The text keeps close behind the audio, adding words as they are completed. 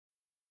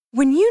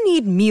When you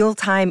need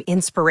mealtime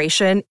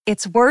inspiration,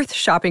 it's worth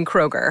shopping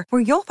Kroger,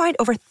 where you'll find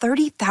over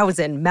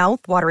 30,000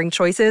 mouth-watering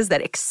choices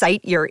that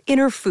excite your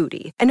inner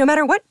foodie. And no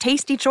matter what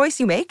tasty choice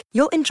you make,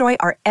 you'll enjoy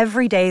our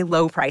everyday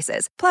low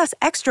prices, plus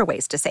extra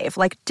ways to save,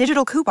 like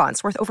digital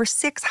coupons worth over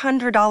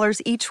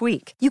 $600 each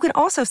week. You can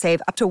also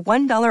save up to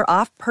 $1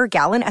 off per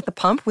gallon at the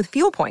pump with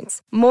fuel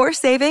points. More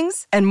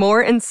savings and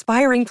more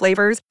inspiring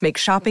flavors make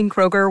shopping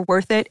Kroger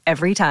worth it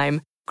every time.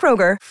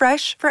 Kroger,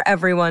 fresh for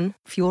everyone.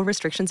 Fuel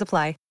restrictions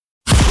apply.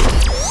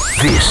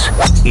 This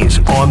is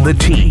On the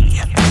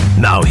Tee.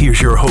 Now here's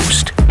your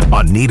host,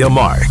 Anita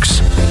Marks.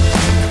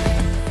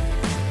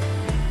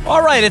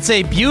 All right, it's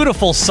a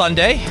beautiful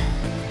Sunday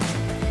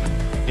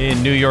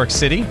in New York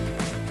City.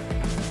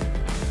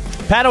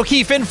 Pat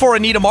O'Keefe in for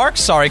Anita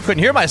Marks. Sorry,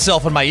 couldn't hear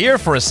myself in my ear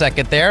for a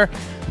second there.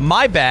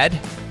 My bad.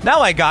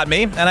 Now I got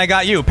me, and I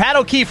got you. Pat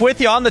O'Keefe with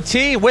you on the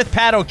tee with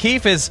Pat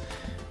O'Keefe is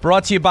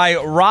brought to you by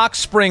Rock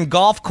Spring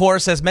Golf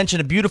Course. As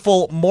mentioned, a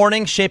beautiful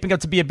morning, shaping up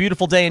to be a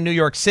beautiful day in New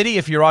York City.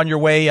 If you're on your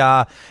way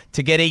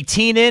to get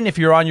 18 in, if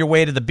you're on your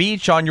way to the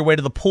beach, on your way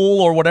to the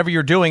pool, or whatever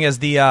you're doing as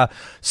the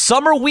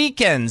summer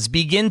weekends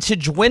begin to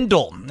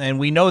dwindle. And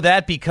we know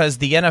that because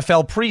the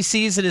NFL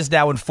preseason is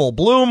now in full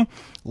bloom.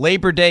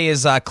 Labor Day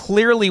is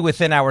clearly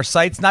within our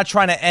sights. Not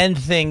trying to end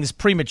things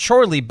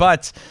prematurely,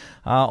 but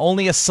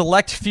only a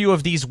select few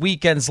of these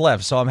weekends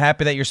left, so I'm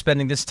happy that you're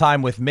spending this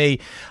time with me.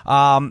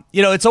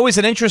 It's always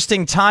an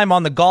interesting time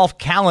on the golf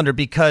calendar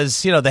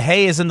because, the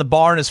hay is in the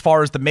barn as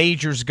far as the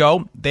majors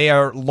go. They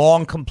are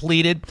long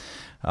completed.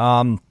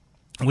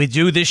 We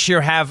do this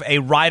year have a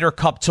Ryder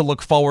Cup to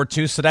look forward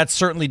to, so that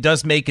certainly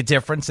does make a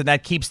difference, and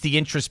that keeps the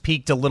interest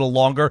peaked a little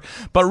longer.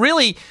 But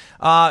really,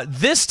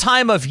 this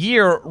time of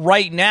year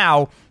right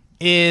now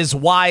is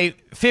why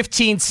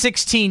 15,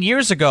 16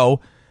 years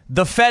ago,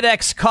 the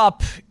FedEx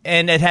Cup,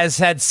 and it has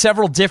had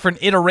several different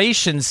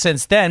iterations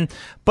since then,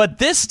 but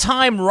this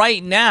time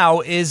right now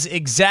is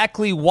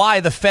exactly why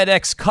the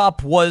FedEx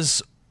Cup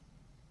was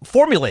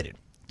formulated,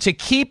 to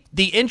keep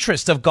the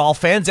interest of golf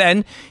fans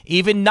and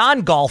even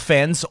non-golf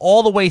fans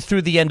all the way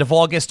through the end of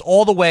August,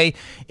 all the way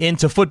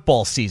into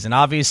football season.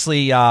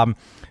 Obviously,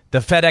 the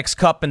FedEx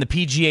Cup and the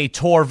PGA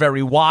Tour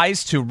very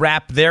wise to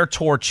wrap their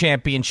tour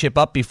championship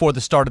up before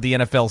the start of the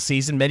NFL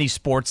season. Many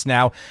sports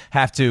now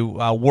have to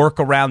work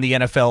around the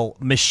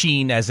NFL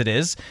machine as it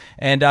is,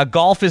 and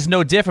golf is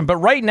no different. But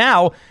right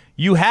now,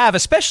 you have,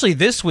 especially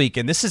this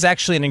weekend, this is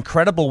actually an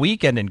incredible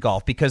weekend in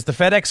golf because the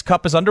FedEx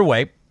Cup is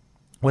underway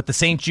with the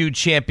St. Jude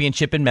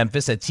Championship in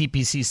Memphis at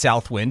TPC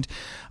Southwind.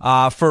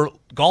 For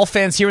golf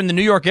fans here in the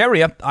New York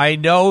area, I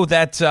know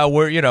that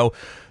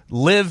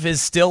Live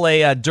is still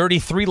a dirty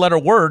three-letter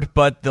word,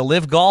 but the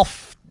Live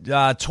Golf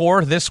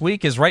Tour this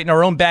week is right in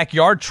our own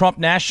backyard, Trump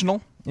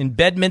National in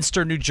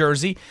Bedminster, New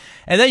Jersey.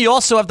 And then you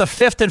also have the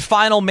fifth and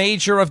final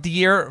major of the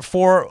year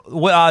for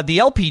the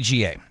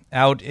LPGA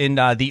out in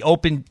the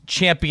Open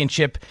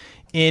Championship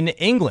in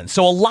England.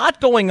 So a lot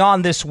going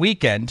on this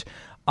weekend,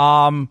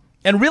 and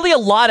really a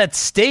lot at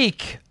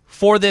stake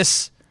for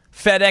this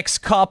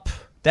FedEx Cup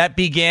that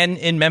began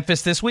in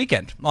Memphis this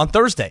weekend on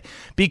Thursday,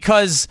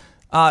 because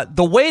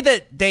the way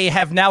that they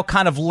have now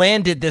kind of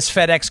landed this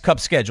FedEx Cup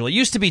schedule, it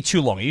used to be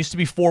too long. It used to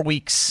be 4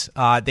 weeks.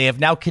 They have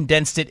now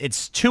condensed it.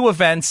 It's 2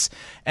 events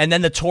and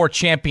then the Tour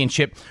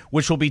Championship,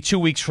 which will be 2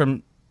 weeks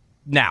from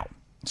now.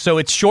 So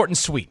it's short and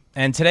sweet.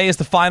 And today is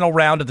the final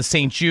round of the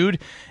St.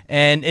 Jude,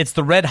 and it's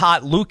the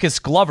red-hot Lucas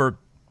Glover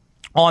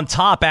on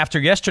top after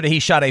yesterday he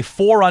shot a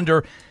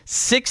 4-under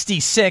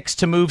 66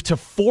 to move to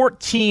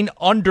 14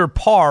 under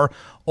par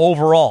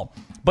overall.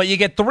 But you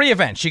get 3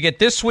 events. You get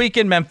this week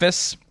in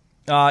Memphis.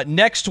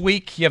 Next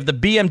week, you have the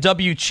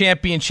BMW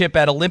Championship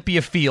at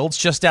Olympia Fields,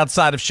 just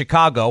outside of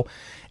Chicago.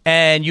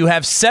 And you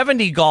have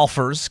 70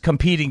 golfers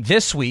competing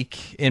this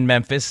week in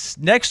Memphis.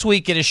 Next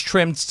week, it is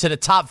trimmed to the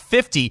top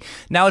 50.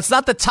 Now, it's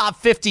not the top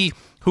 50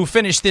 who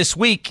finished this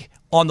week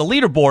on the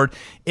leaderboard.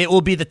 It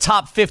will be the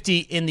top 50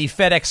 in the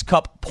FedEx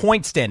Cup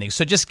point standings.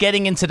 So just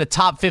getting into the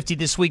top 50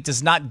 this week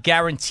does not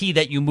guarantee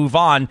that you move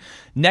on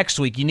next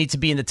week. You need to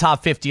be in the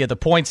top 50 of the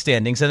point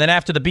standings. And then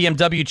after the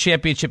BMW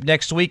Championship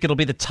next week, it'll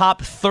be the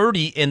top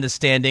 30 in the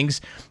standings,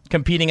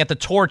 competing at the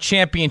Tour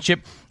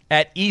Championship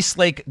at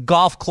Eastlake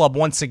Golf Club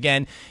once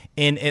again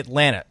in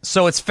Atlanta.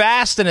 So it's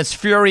fast and it's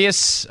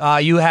furious.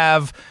 You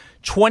have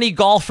 20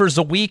 golfers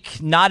a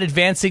week not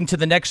advancing to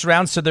the next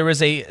round, so there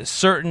is a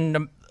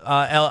certain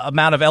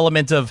amount of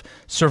element of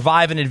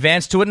survive and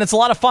advance to it, and it's a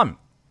lot of fun.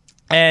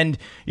 And,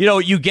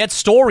 you get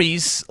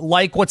stories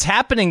like what's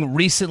happening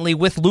recently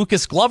with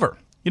Lucas Glover.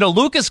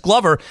 Lucas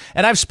Glover,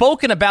 and I've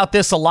spoken about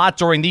this a lot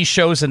during these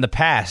shows in the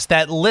past,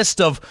 that list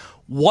of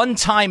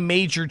one-time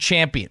major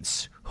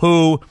champions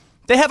who,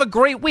 they have a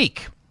great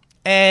week,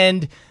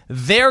 and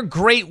their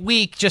great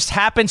week just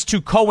happens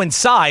to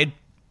coincide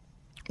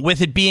with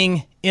it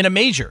being in a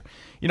major.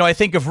 I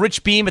think of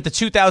Rich Beam at the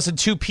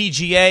 2002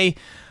 PGA,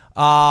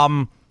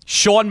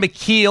 Sean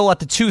McKeel at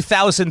the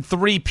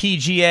 2003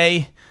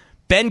 PGA,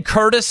 Ben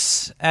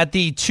Curtis at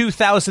the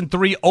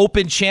 2003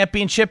 Open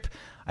Championship.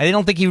 I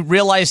don't think he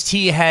realized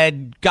he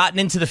had gotten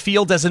into the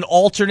field as an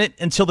alternate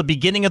until the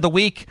beginning of the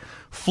week,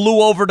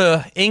 flew over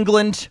to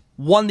England,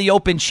 won the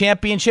Open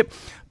Championship.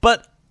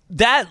 But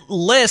that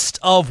list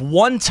of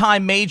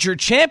one-time major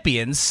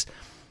champions,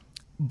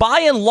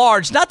 by and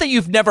large, not that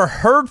you've never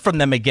heard from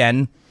them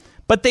again,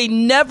 but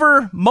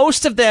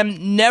most of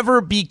them never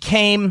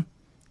became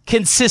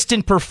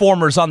consistent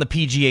performers on the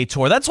PGA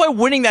Tour. That's why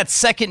winning that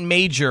second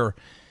major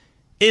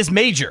is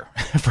major,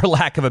 for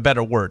lack of a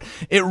better word.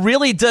 It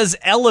really does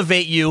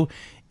elevate you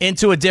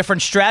into a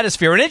different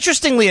stratosphere. And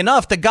interestingly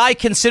enough, the guy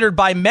considered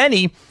by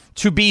many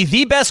to be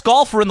the best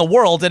golfer in the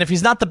world, and if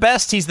he's not the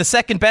best, he's the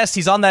second best.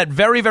 He's on that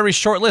very, very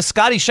short list.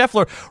 Scottie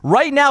Scheffler,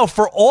 right now,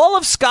 for all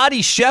of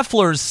Scottie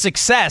Scheffler's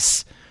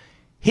success,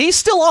 he's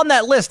still on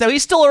that list. Now,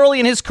 he's still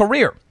early in his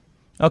career,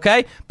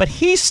 okay? But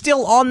he's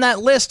still on that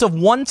list of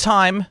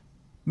one-time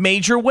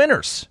major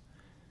winners.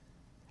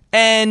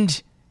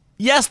 And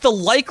yes, the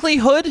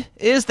likelihood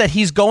is that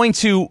he's going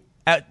to,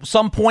 at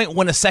some point,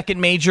 win a second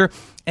major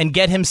and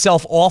get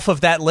himself off of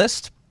that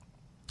list.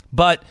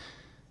 But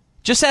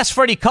just ask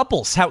Freddie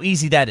Couples how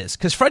easy that is.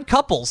 Because Fred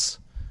Couples,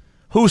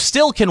 who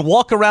still can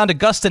walk around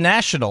Augusta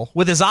National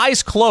with his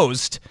eyes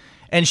closed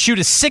and shoot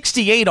a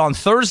 68 on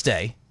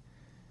Thursday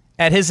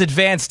at his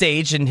advanced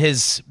age and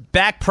his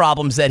back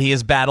problems that he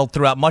has battled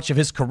throughout much of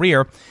his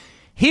career,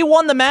 he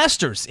won the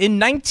Masters in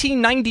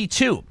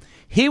 1992.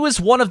 He was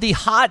one of the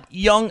hot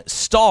young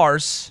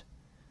stars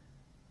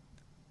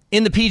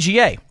in the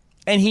PGA,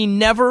 and he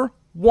never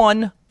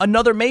won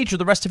another major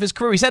the rest of his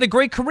career. He's had a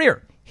great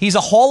career. He's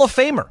a Hall of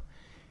Famer.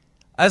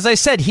 As I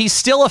said, he's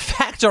still a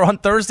factor on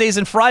Thursdays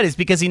and Fridays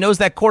because he knows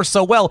that course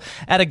so well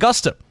at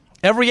Augusta.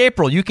 Every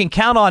April, you can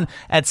count on,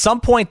 at some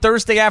point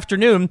Thursday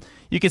afternoon,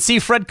 you can see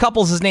Fred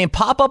Couples' name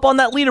pop up on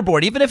that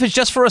leaderboard, even if it's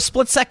just for a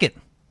split second.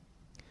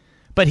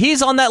 But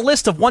he's on that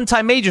list of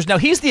one-time majors. Now,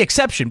 he's the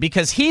exception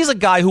because he's a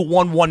guy who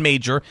won one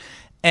major,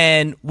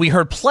 and we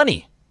heard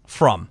plenty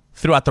from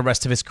throughout the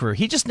rest of his career.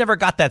 He just never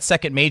got that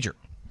second major.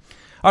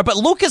 All right, but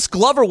Lucas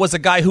Glover was a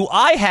guy who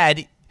I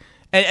had,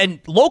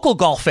 and local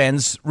golf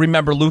fans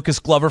remember Lucas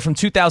Glover from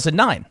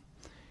 2009.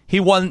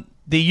 He won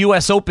the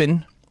U.S.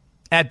 Open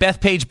at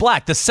Bethpage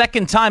Black, the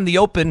second time the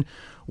Open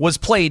was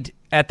played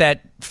at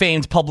that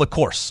famed public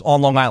course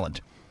on Long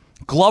Island.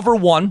 Glover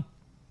won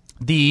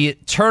the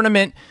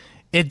tournament.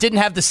 It didn't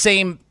have the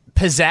same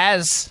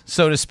pizzazz,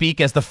 so to speak,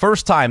 as the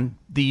first time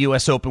the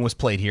U.S. Open was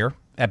played here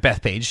at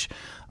Bethpage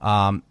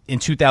in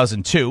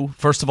 2002.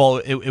 First of all,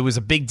 it was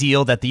a big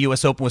deal that the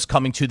U.S. Open was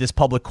coming to this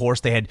public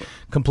course. They had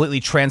completely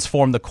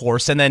transformed the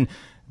course. And then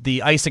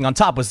the icing on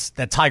top was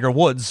that Tiger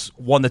Woods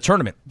won the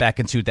tournament back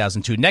in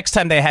 2002. Next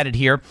time they had it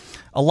here,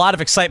 a lot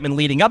of excitement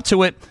leading up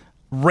to it.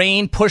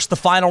 Rain pushed the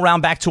final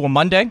round back to a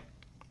Monday,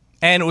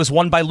 and it was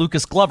won by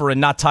Lucas Glover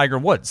and not Tiger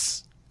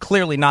Woods.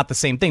 Clearly not the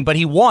same thing, but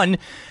he won.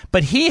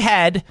 But he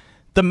had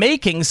the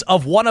makings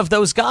of one of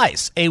those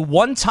guys, a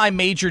one-time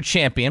major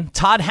champion.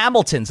 Todd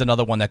Hamilton's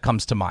another one that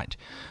comes to mind.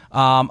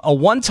 A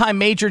one-time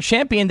major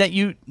champion that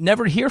you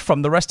never hear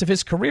from the rest of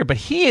his career, but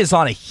he is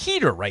on a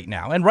heater right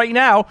now. And right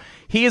now,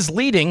 he is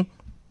leading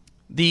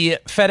the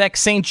FedEx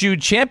St.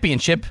 Jude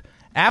Championship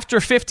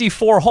after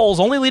 54 holes,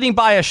 only leading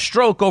by a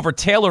stroke over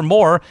Taylor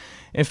Moore.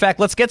 In fact,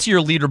 let's get to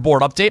your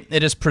leaderboard update.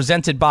 It is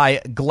presented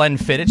by Glenn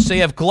Fittich. So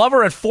you have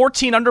Glover at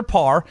 14 under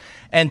par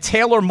and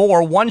Taylor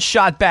Moore one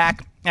shot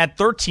back at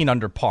 13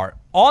 under par.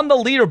 On the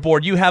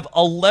leaderboard, you have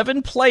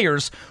 11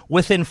 players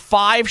within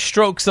 5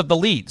 strokes of the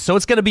lead. So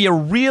it's going to be a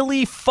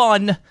really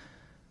fun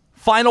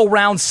final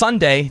round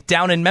Sunday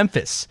down in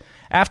Memphis.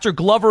 After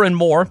Glover and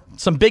Moore,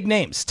 some big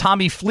names.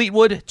 Tommy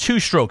Fleetwood, 2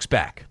 strokes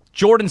back.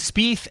 Jordan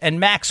Spieth and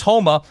Max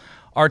Homa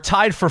are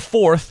tied for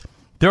 4th.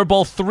 They're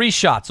both 3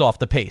 shots off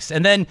the pace.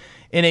 And then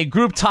in a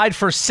group tied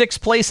for 6th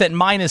place at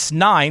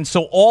 -9,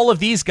 so all of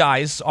these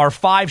guys are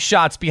 5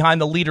 shots behind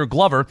the leader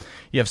Glover.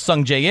 You have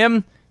Sung Jae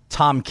Im,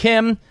 Tom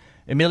Kim,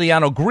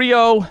 Emiliano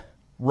Grillo,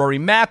 Rory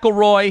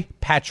McIlroy,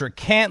 Patrick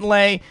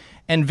Cantlay,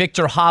 and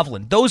Victor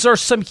Hovland. Those are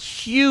some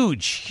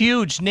huge,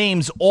 huge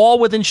names, all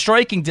within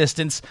striking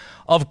distance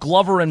of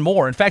Glover and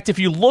Moore. In fact, if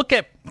you look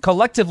at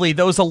collectively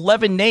those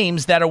 11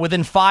 names that are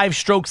within 5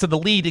 strokes of the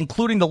lead,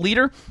 including the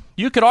leader,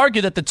 you could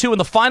argue that the two in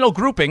the final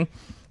grouping,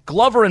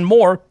 Glover and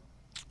Moore,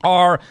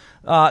 are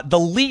the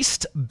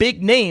least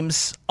big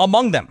names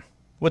among them,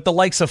 with the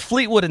likes of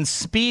Fleetwood and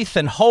Spieth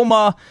and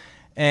Homa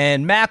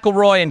and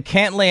McIlroy and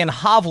Cantlay and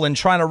Hovland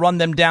trying to run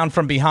them down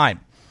from behind.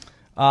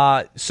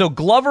 So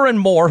Glover and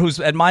Moore, who's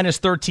at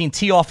 -13,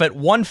 tee off at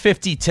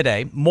 150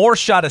 today. Moore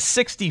shot a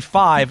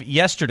 65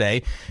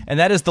 yesterday, and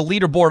that is the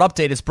leaderboard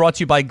update. It's brought to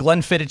you by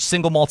Glenn Fittich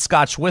Single Malt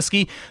Scotch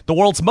Whiskey, the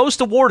world's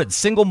most awarded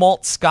single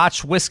malt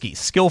Scotch whiskey.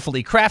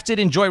 Skillfully crafted,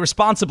 enjoy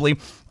responsibly.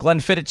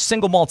 Glenn Fittich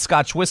Single Malt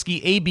Scotch Whiskey,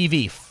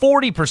 ABV,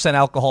 40%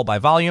 alcohol by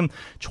volume,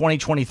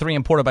 2023,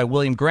 imported by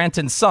William Grant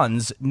 &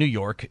 Sons, New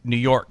York, New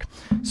York.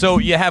 So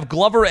you have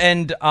Glover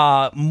and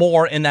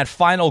Moore in that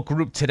final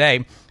group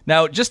today.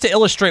 Now, just to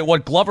illustrate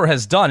what Glover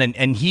has done,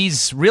 and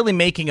he's really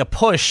making a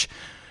push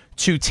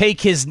to take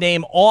his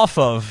name off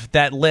of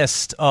that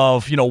list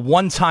of,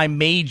 one-time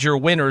major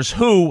winners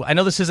who, I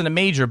know this isn't a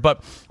major,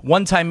 but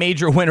one-time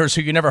major winners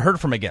who you never heard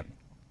from again.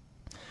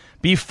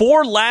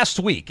 Before last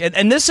week,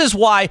 and this is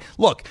why,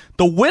 look,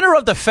 the winner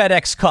of the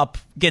FedEx Cup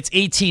gets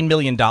 $18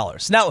 million.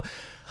 Now,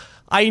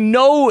 I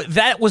know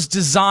that was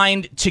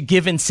designed to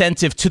give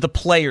incentive to the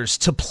players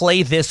to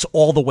play this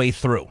all the way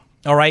through,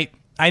 all right?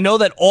 I know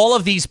that all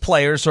of these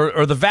players,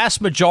 or the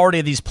vast majority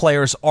of these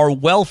players, are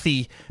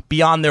wealthy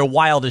beyond their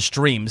wildest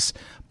dreams,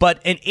 but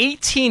an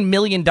 $18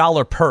 million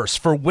purse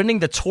for winning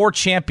the Tour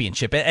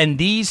Championship, and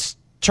these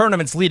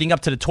tournaments leading up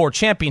to the Tour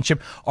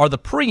Championship are the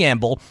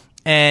preamble,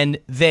 and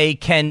they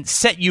can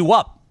set you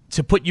up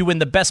to put you in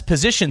the best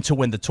position to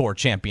win the Tour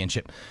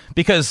Championship.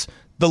 Because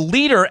the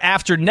leader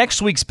after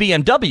next week's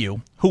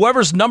BMW,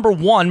 whoever's number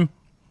one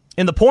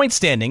in the point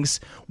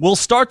standings, will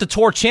start the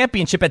Tour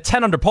Championship at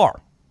 10 under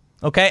par.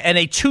 Okay, and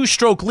a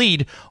 2-stroke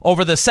lead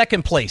over the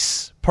second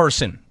place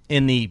person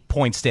in the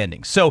point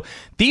standings. So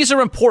these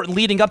are important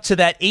leading up to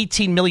that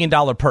 $18 million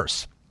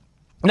purse.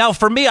 Now,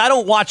 for me, I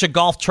don't watch a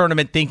golf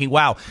tournament thinking,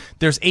 wow,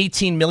 there's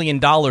 $18 million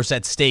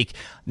at stake.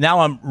 Now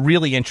I'm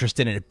really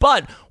interested in it.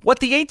 But what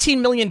the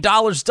 $18 million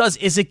does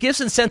is it gives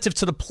incentive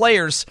to the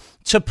players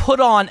to put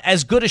on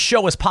as good a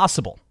show as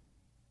possible.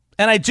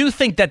 And I do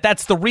think that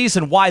that's the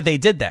reason why they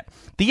did that.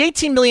 The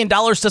 $18 million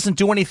doesn't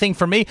do anything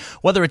for me,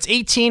 whether it's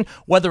 18,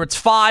 whether it's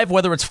 5,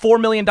 whether it's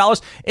 $4 million.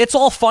 It's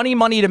all funny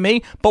money to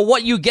me. But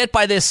what you get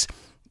by this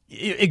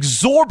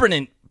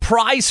exorbitant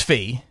prize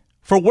fee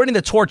for winning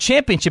the Tour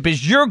Championship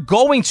is you're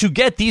going to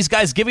get these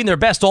guys giving their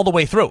best all the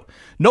way through.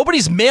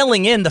 Nobody's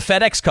mailing in the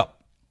FedEx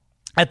Cup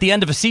at the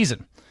end of a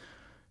season.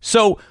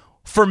 So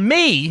for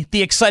me,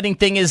 the exciting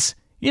thing is,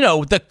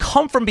 the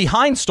come from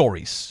behind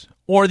stories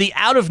or the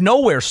out of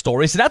nowhere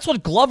stories. That's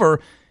what Glover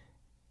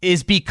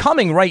is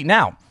becoming right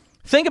now.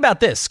 Think about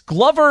this.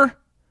 Glover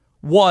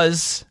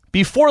was,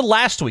 before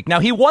last week, now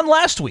he won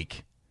last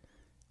week,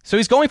 so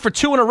he's going for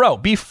 2 in a row.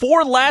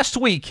 Before last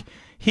week,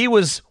 he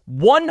was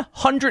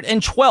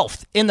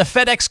 112th in the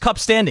FedEx Cup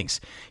standings.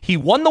 He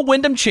won the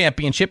Wyndham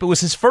Championship. It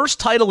was his first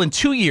title in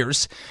 2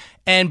 years,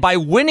 and by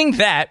winning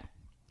that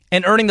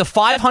and earning the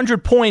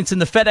 500 points in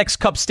the FedEx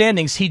Cup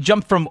standings, he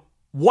jumped from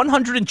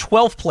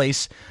 112th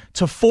place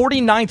to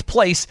 49th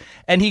place,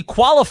 and he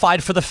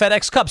qualified for the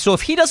FedEx Cup. So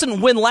if he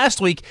doesn't win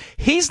last week,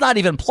 he's not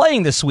even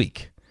playing this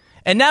week.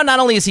 And now not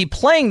only is he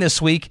playing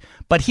this week,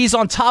 but he's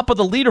on top of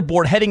the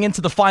leaderboard heading into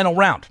the final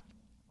round.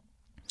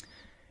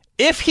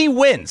 If he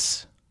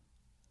wins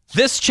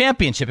this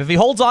championship, if he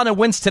holds on and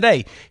wins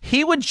today,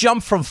 he would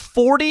jump from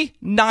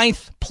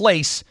 49th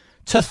place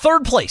to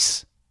 3rd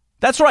place.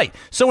 That's right.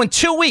 So in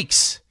 2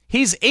 weeks,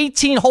 he's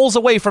 18 holes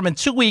away from, in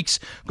 2 weeks,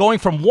 going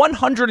from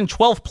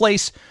 112th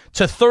place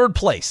to 3rd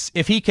place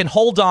if he can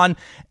hold on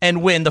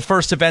and win the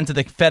first event of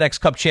the FedEx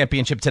Cup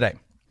Championship today.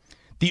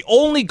 The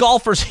only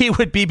golfers he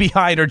would be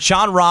behind are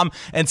Jon Rahm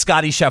and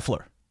Scottie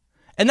Scheffler.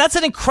 And that's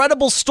an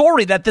incredible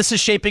story that this is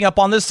shaping up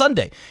on this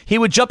Sunday. He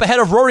would jump ahead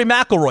of Rory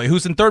McIlroy,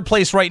 who's in 3rd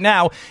place right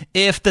now,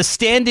 if the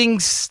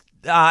standings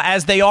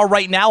as they are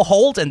right now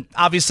hold, and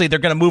obviously they're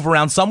going to move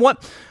around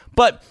somewhat,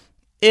 but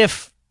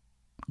if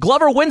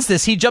Glover wins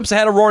this, he jumps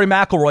ahead of Rory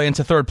McIlroy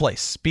into 3rd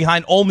place,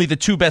 behind only the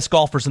 2 best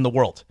golfers in the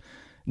world.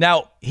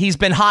 Now, he's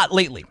been hot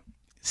lately.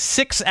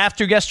 6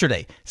 after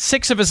yesterday.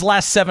 6 of his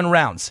last 7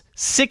 rounds,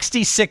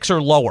 66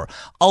 or lower.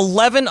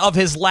 11 of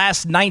his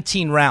last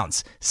 19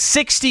 rounds,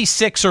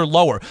 66 or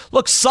lower.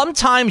 Look,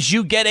 sometimes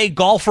you get a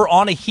golfer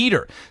on a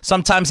heater.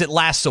 Sometimes it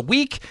lasts a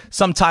week.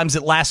 Sometimes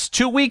it lasts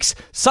 2 weeks.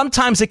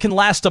 Sometimes it can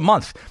last a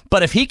month.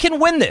 But if he can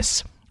win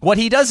this, what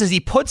he does is he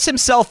puts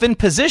himself in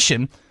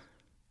position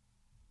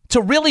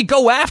to really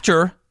go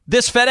after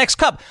this FedEx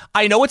Cup.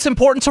 I know it's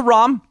important to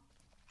Rahm.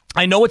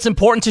 I know it's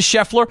important to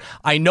Scheffler.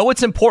 I know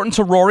it's important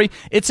to Rory.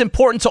 It's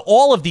important to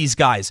all of these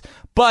guys.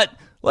 But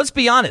let's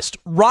be honest,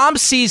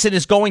 Rahm's season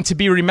is going to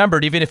be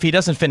remembered even if he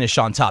doesn't finish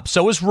on top.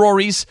 So is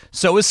Rory's.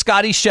 So is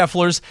Scottie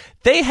Scheffler's.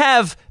 They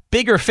have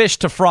bigger fish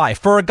to fry.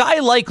 For a guy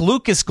like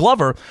Lucas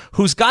Glover,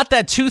 who's got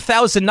that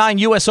 2009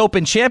 U.S.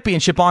 Open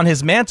championship on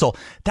his mantle,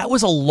 that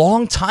was a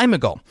long time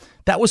ago.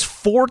 That was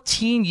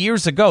 14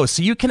 years ago.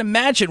 So you can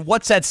imagine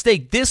what's at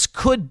stake. This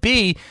could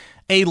be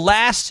a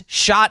last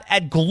shot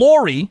at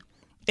glory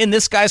in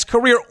this guy's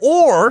career,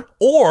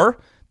 or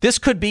this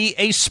could be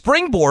a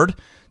springboard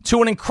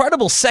to an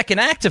incredible second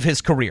act of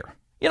his career.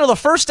 The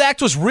first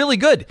act was really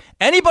good.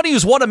 Anybody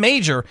who's won a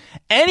major,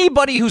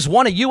 anybody who's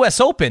won a U.S.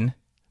 Open,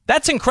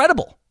 that's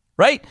incredible,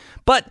 right?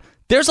 But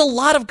there's a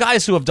lot of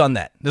guys who have done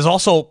that. There's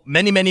also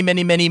many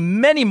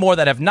more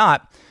that have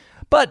not.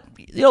 But,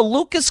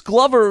 Lucas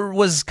Glover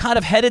was kind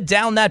of headed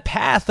down that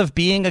path of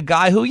being a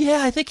guy who,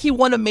 I think he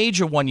won a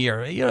major one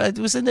year. It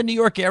was in the New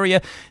York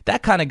area,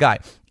 that kind of guy.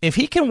 If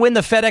he can win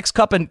the FedEx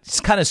Cup and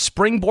kind of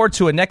springboard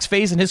to a next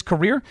phase in his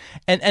career,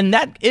 and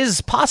that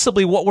is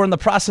possibly what we're in the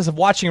process of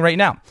watching right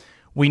now.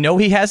 We know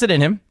he has it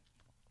in him.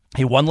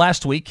 He won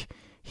last week.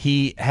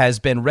 He has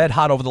been red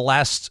hot over the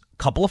last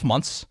couple of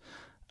months.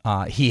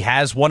 He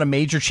has won a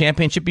major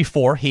championship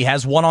before. He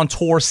has won on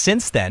tour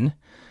since then.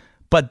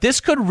 But this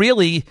could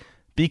really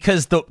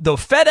because the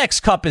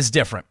FedEx Cup is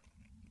different.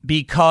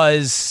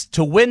 Because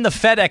to win the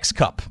FedEx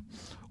Cup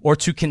or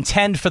to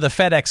contend for the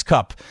FedEx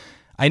Cup,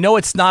 I know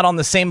it's not on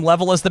the same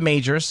level as the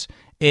majors.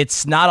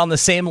 It's not on the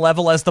same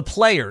level as the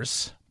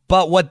players.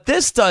 But what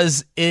this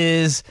does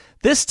is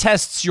this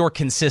tests your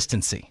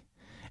consistency.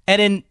 And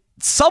in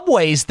some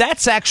ways,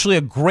 that's actually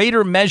a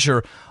greater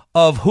measure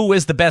of who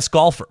is the best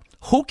golfer.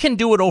 Who can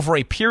do it over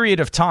a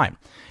period of time?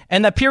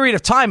 And that period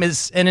of time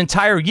is an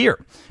entire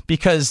year,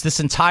 because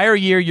this entire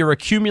year you're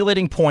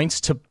accumulating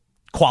points to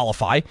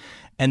qualify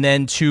and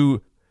then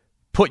to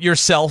put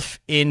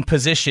yourself in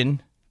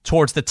position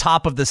towards the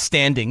top of the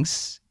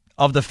standings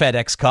of the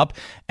FedEx Cup.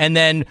 And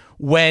then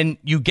when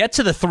you get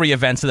to the 3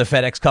 events of the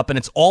FedEx Cup and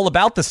it's all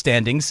about the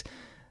standings,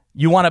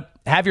 you want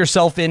to have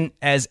yourself in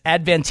as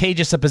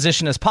advantageous a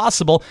position as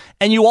possible.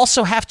 And you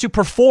also have to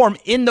perform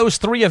in those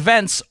 3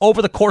 events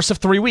over the course of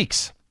 3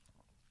 weeks.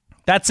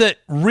 That's a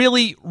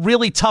really,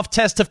 really tough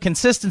test of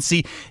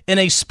consistency in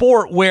a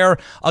sport where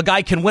a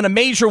guy can win a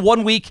major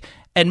one week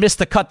and miss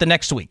the cut the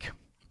next week.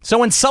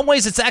 So in some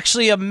ways, it's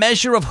actually a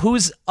measure of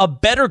who's a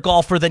better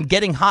golfer than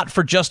getting hot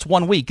for just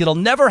 1 week. It'll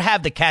never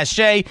have the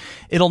cachet.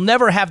 It'll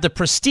never have the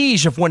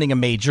prestige of winning a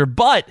major.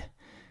 But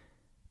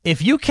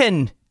if you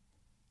can,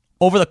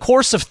 over the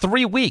course of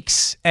 3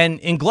 weeks, and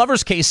in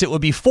Glover's case, it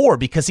would be 4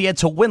 because he had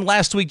to win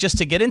last week just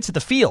to get into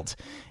the field.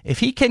 If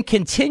he can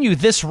continue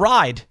this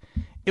ride,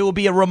 it will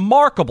be a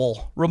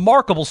remarkable,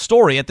 remarkable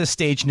story at this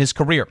stage in his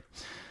career.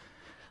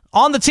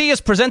 On the Tee is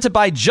presented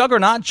by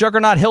Juggernaut.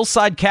 Juggernaut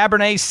Hillside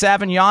Cabernet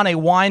Sauvignon, a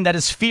wine that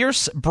is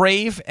fierce,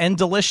 brave, and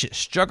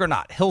delicious.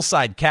 Juggernaut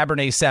Hillside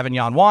Cabernet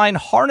Sauvignon wine,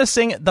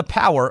 harnessing the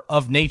power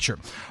of nature.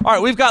 All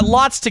right, we've got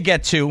lots to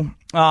get to.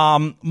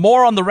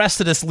 More on the rest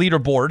of this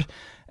leaderboard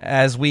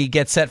as we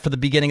get set for the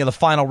beginning of the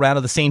final round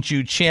of the St.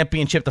 Jude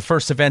Championship, the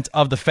first event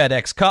of the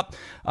FedEx Cup.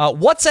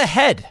 What's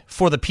ahead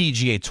for the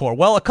PGA Tour?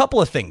 Well, a couple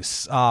of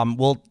things.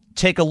 We'll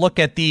take a look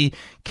at the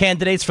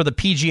candidates for the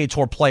PGA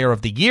Tour Player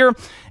of the Year.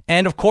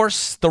 And, of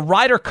course, the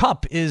Ryder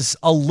Cup is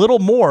a little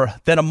more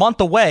than a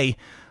month away.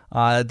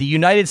 The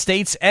United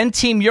States and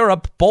Team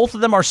Europe, both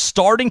of them are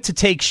starting to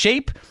take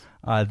shape.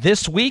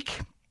 This week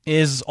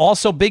is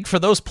also big for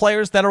those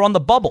players that are on the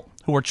bubble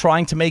who are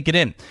trying to make it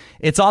in.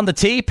 It's On the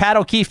Tee. Pat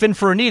O'Keefe in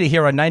for Anita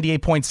here on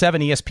 98.7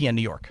 ESPN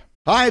New York.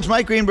 Hi, it's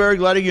Mike Greenberg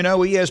letting you know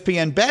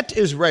ESPN Bet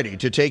is ready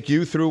to take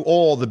you through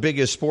all the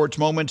biggest sports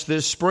moments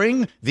this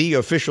spring. The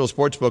official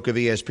sportsbook of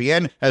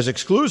ESPN has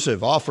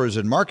exclusive offers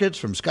and markets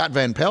from Scott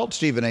Van Pelt,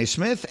 Stephen A.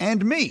 Smith,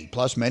 and me,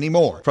 plus many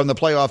more. From the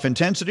playoff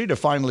intensity to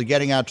finally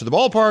getting out to the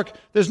ballpark,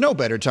 there's no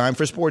better time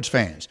for sports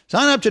fans.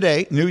 Sign up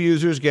today. New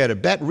users get a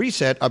bet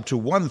reset up to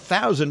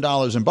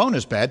 $1,000 in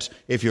bonus bets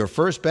if your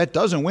first bet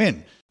doesn't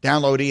win.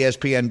 Download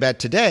ESPN Bet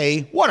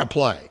today. What a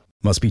play.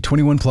 Must be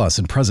 21 plus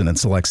and present in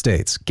select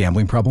states.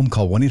 Gambling problem?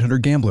 Call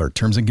 1-800-GAMBLER.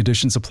 Terms and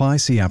conditions apply.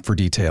 See app for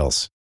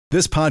details.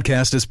 This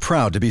podcast is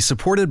proud to be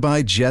supported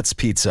by Jets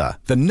Pizza,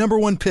 the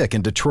 #1 pick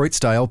in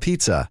Detroit-style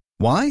pizza.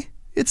 Why?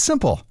 It's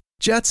simple.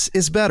 Jets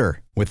is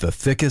better. With the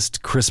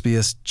thickest,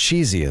 crispiest,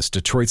 cheesiest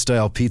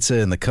Detroit-style pizza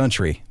in the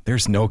country,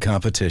 there's no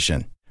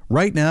competition.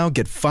 Right now,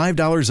 get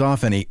 $5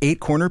 off any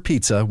 8-corner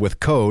pizza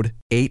with code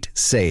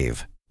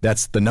 8SAVE.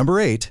 That's the number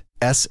 8,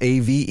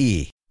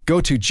 SAVE. Go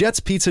to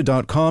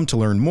jetspizza.com to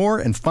learn more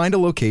and find a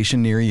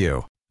location near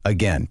you.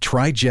 Again,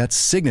 try Jet's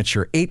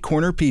signature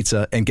 8-corner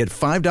pizza and get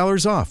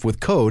 $5 off with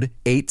code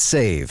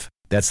 8SAVE.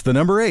 That's the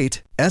number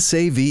 8,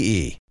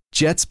 SAVE.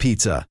 Jet's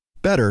Pizza.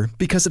 Better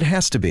because it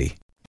has to be.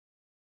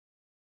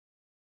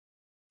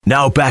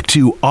 Now back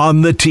to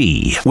On the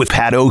Tee with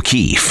Pat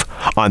O'Keefe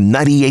on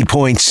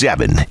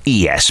 98.7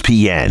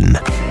 ESPN.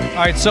 All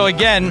right, so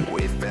again,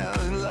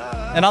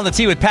 and On the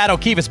Tee with Pat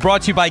O'Keefe is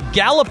brought to you by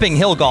Galloping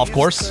Hill Golf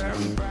Course.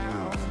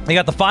 They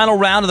got the final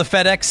round of the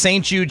FedEx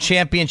St. Jude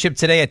Championship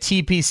today at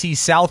TPC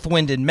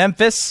Southwind in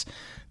Memphis.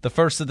 The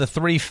first of the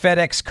 3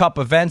 FedEx Cup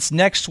events.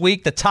 Next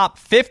week, the top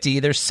 50.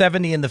 There's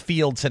 70 in the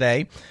field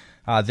today,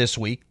 this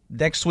week.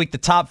 Next week, the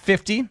top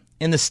 50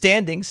 in the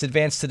standings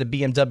advance to the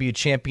BMW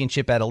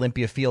Championship at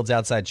Olympia Fields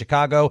outside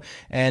Chicago.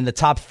 And the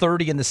top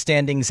 30 in the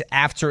standings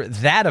after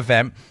that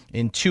event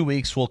in 2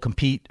 weeks will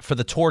compete for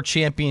the Tour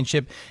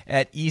Championship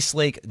at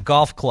Eastlake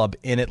Golf Club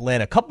in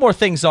Atlanta. A couple more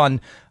things on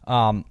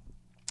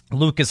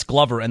Lucas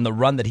Glover and the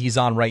run that he's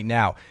on right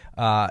now.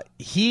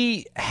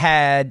 He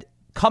had,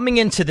 coming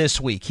into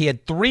this week, he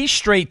had 3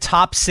 straight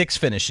top 6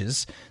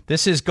 finishes.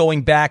 This is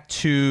going back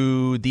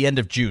to the end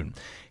of June.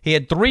 He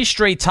had 3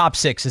 straight top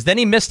 6s. Then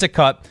he missed a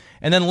cut.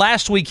 And then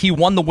last week he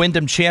won the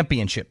Wyndham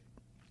Championship.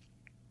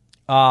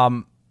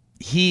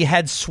 He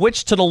had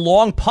switched to the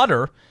long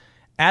putter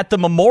at the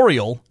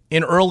Memorial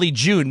in early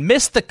June.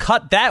 Missed the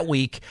cut that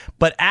week,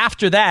 but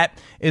after that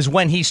is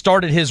when he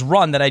started his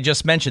run that I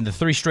just mentioned. The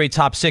 3 straight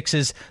top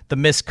 6s, the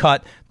missed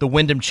cut, the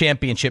Wyndham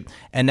Championship,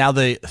 and now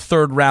the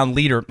 3rd round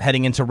leader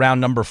heading into round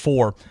number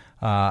 4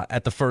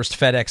 at the first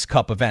FedEx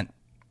Cup event.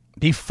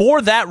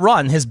 Before that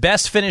run, his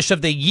best finish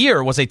of the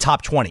year was a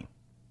top 20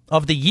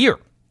 of the year.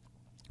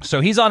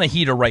 So he's on a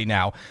heater right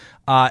now.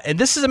 And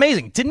this is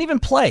amazing. Didn't even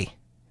play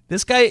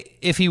This guy,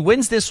 if he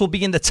wins this, will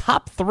be in the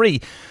top 3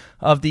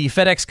 of the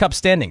FedEx Cup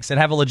standings and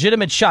have a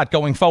legitimate shot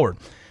going forward.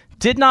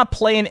 Did not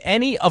play in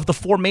any of the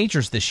 4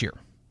 majors this year,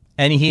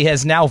 and he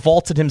has now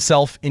vaulted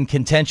himself in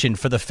contention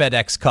for the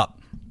FedEx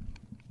Cup.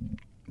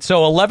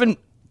 So 11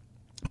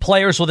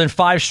 players within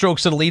 5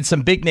 strokes of the lead,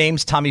 some big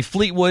names. Tommy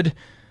Fleetwood,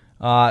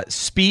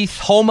 Spieth,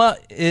 Homa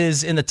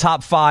is in the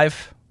top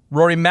 5.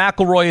 Rory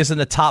McIlroy is in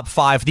the top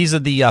 5. These are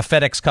the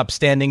FedEx Cup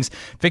standings.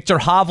 Victor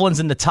Hovland's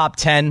in the top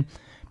 10.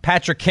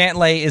 Patrick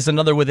Cantlay is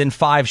another within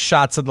 5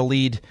 shots of the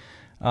lead.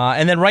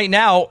 And then right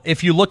now,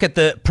 if you look at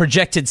the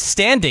projected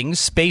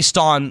standings based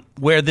on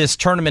where this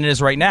tournament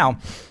is right now,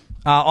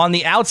 on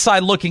the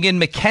outside looking in,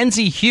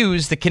 Mackenzie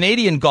Hughes, the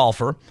Canadian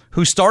golfer,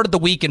 who started the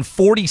week in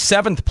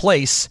 47th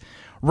place,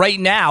 right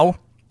now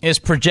is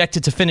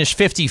projected to finish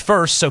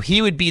 51st, so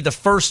he would be the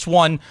first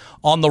one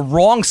on the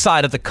wrong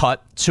side of the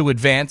cut to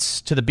advance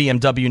to the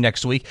BMW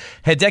next week.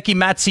 Hideki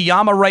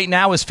Matsuyama right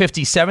now is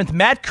 57th.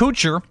 Matt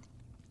Kuchar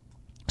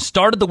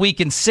started the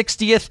week in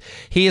 60th.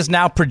 He is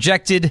now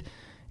projected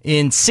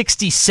in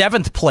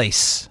 67th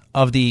place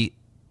of the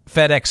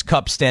FedEx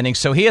Cup standings,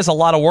 so he has a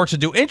lot of work to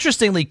do.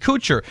 Interestingly,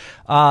 Kuchar,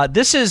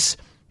 this is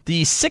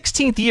the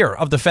 16th year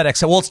of the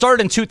FedEx. Well, it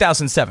started in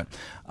 2007.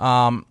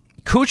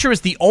 Kuchar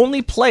is the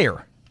only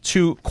player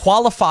to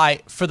qualify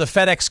for the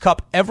FedEx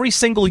Cup every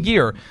single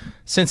year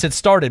since it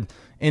started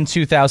in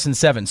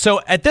 2007.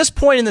 So at this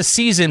point in the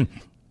season,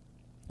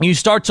 you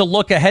start to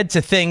look ahead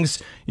to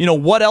things.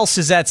 What else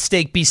is at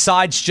stake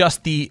besides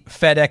just the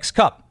FedEx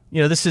Cup?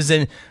 This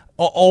is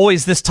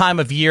always this time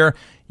of year.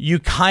 You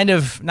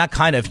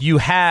you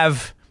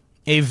have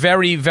a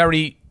very,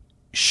 very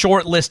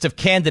short list of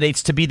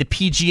candidates to be the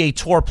PGA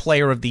Tour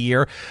Player of the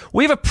Year.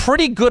 We have a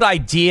pretty good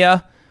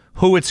idea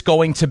who it's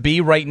going to be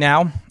right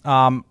now.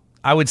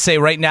 I would say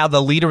right now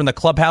the leader in the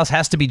clubhouse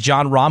has to be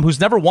Jon Rahm, who's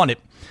never won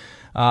it.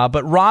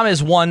 But Rahm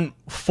has won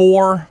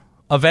 4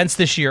 events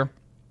this year.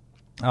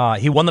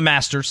 He won the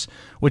Masters,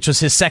 which was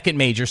his second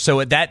major,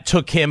 so that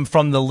took him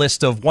from the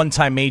list of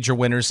one-time major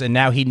winners, and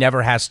now he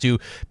never has to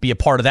be a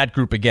part of that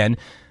group again.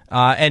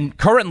 And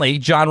currently,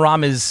 Jon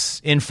Rahm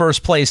is in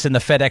first place in the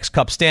FedEx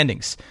Cup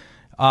standings.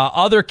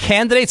 Other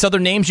candidates, other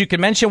names you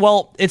can mention,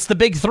 well, it's the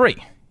big 3.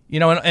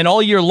 And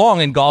all year long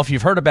in golf,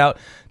 you've heard about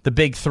the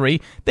big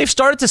 3. They've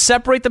started to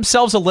separate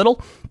themselves a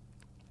little.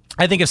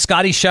 I think if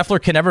Scottie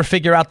Scheffler can ever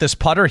figure out this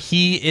putter,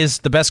 he is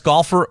the best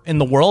golfer in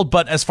the world.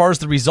 But as far as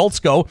the results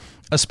go,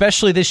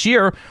 especially this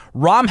year,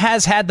 Rahm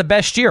has had the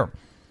best year.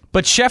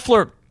 But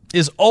Scheffler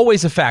is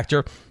always a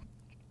factor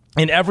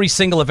in every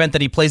single event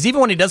that he plays. Even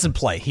when he doesn't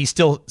play, he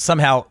still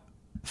somehow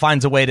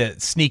finds a way to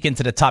sneak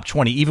into the top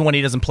 20, even when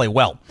he doesn't play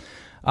well.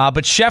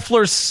 But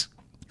Scheffler's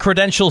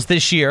credentials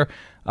this year,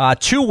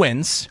 2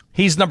 wins.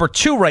 He's number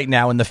 2 right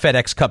now in the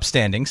FedEx Cup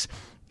standings.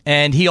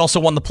 And he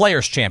also won the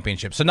Players'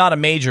 Championship. So not a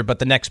major, but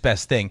the next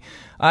best thing.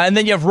 And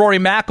then you have Rory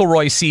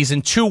McIlroy's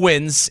season, 2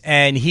 wins,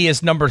 and he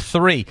is number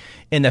 3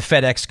 in the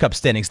FedEx Cup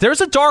standings. There's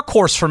a dark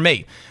horse for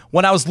me.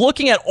 When I was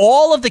looking at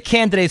all of the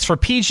candidates for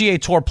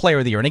PGA Tour Player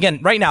of the Year, and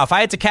again, right now, if I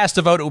had to cast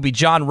a vote, it would be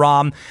Jon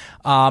Rahm.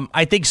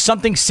 I think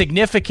something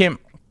significant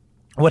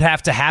would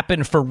have to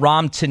happen for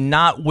Rahm to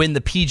not win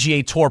the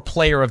PGA Tour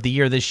Player of the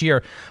Year this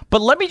year.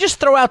 But let me just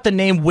throw out the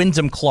name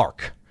Wyndham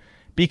Clark.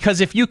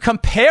 Because if you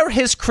compare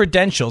his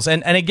credentials,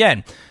 and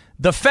again,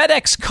 the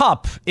FedEx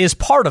Cup is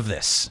part of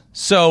this.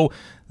 So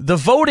the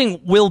voting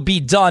will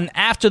be done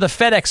after the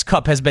FedEx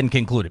Cup has been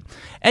concluded.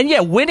 And yeah,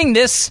 winning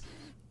this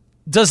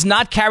does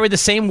not carry the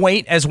same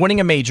weight as winning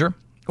a major,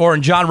 or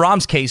in Jon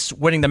Rahm's case,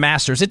 winning the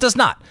Masters. It does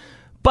not.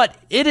 But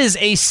it is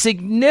a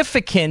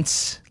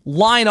significant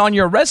line on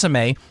your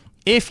resume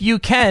if you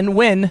can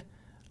win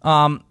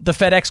the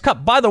FedEx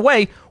Cup. By the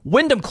way,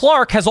 Wyndham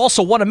Clark has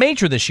also won a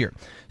major this year.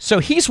 So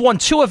he's won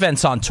 2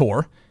 events on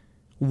tour,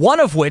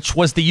 one of which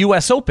was the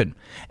U.S. Open.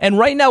 And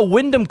right now,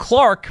 Wyndham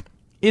Clark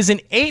is in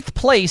 8th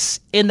place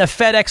in the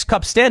FedEx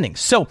Cup standings.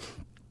 So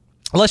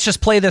let's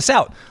just play this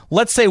out.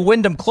 Let's say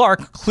Wyndham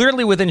Clark,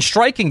 clearly within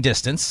striking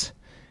distance,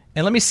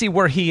 and let me see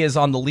where he is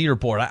on the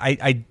leaderboard.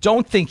 I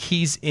don't think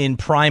he's in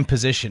prime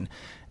position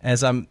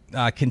as I'm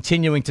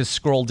continuing to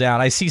scroll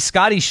down. I see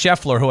Scottie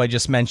Scheffler, who I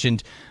just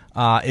mentioned,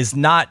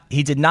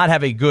 he did not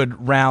have a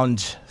good round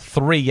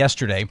 3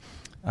 yesterday.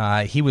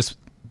 He was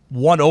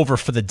 1 over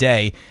for the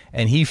day,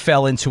 and he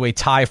fell into a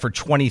tie for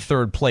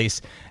 23rd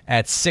place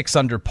at 6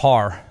 under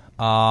par.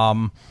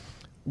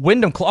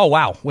 Wyndham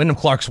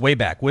Clark's way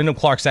back. Wyndham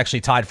Clark's actually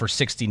tied for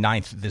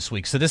 69th this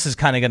week, so this is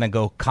kind of going to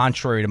go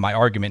contrary to my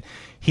argument.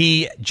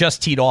 He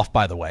just teed off,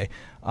 by the way.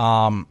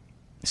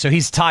 So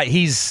he's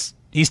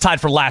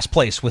tied for last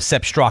place with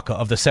Sepp Straka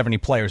of the 70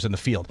 players in the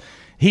field.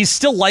 He's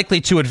still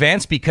likely to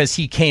advance because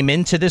he came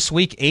into this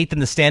week 8th in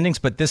the standings,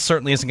 but this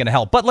certainly isn't going to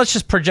help. But let's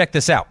just project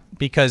this out,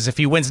 because if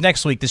he wins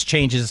next week, this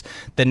changes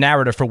the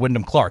narrative for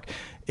Wyndham Clark.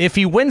 If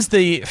he wins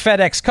the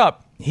FedEx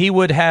Cup, he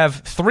would have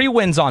 3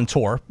 wins on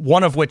tour,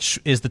 one of which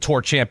is the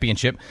Tour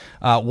Championship,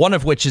 one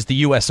of which is the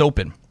U.S.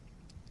 Open.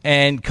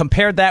 And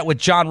compare that with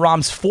Jon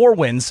Rahm's 4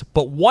 wins,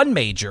 but 1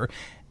 major.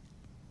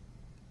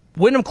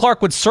 Wyndham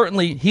Clark would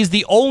certainly, he's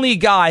the only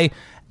guy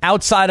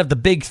outside of the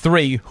big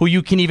three who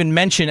you can even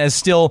mention as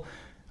still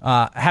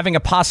having a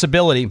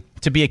possibility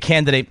to be a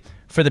candidate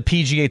for the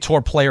PGA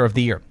Tour Player of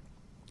the Year.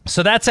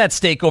 So that's at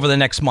stake over the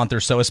next month or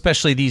so,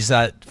 especially these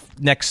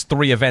next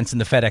three events in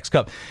the FedEx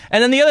Cup.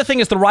 And then the other thing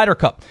is the Ryder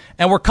Cup,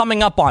 and we're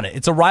coming up on it.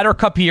 It's a Ryder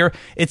Cup here.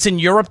 It's in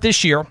Europe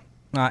this year.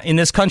 In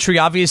this country,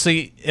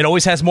 obviously, it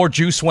always has more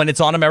juice when it's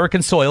on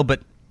American soil,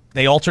 but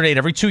they alternate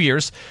every 2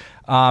 years.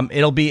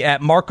 It'll be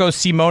at Marco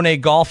Simone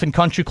Golf and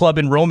Country Club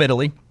in Rome,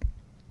 Italy.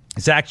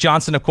 Zach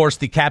Johnson, of course,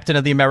 the captain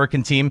of the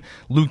American team.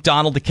 Luke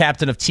Donald, the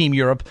captain of Team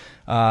Europe.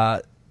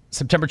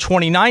 September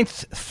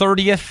 29th,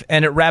 30th,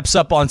 and it wraps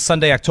up on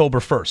Sunday, October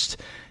 1st.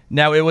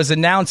 Now, it was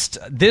announced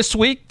this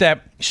week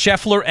that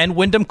Scheffler and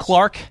Wyndham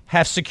Clark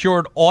have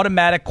secured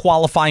automatic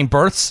qualifying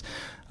berths.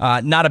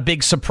 Not a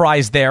big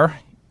surprise there.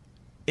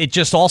 It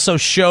just also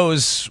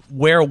shows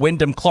where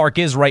Wyndham Clark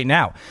is right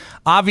now.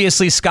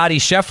 Obviously, Scottie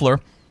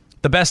Scheffler,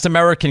 the best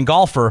American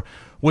golfer,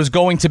 was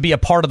going to be a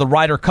part of the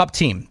Ryder Cup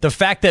team. The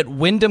fact that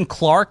Wyndham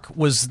Clark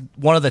was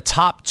one of the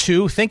top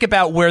two, think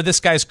about where this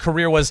guy's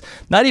career was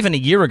not even a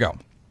year ago.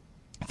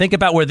 Think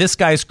about where this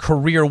guy's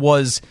career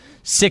was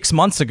 6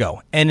 months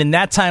ago. And in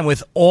that time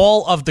with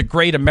all of the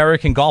great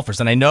American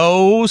golfers, and I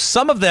know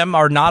some of them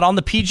are not on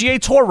the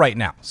PGA Tour right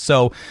now,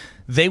 so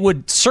they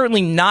would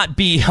certainly not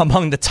be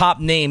among the top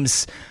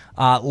names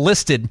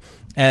listed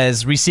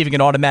as receiving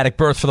an automatic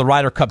berth for the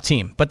Ryder Cup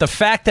team. But the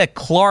fact that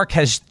Clark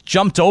has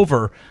jumped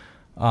over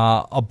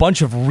a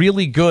bunch of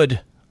really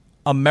good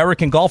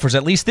American golfers,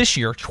 at least this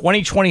year,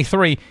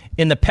 2023,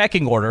 in the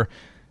pecking order,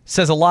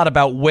 says a lot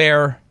about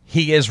where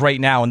he is right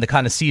now and the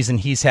kind of season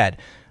he's had.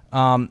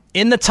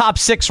 In the top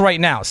six right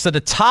now. So the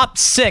top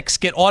six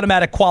get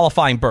automatic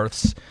qualifying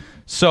berths.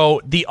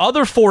 So the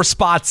other four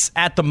spots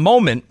at the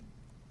moment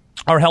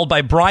are held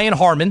by Brian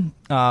Harman,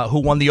 who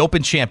won the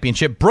Open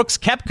Championship, Brooks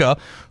Koepka,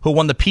 who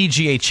won the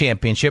PGA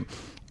Championship,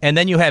 and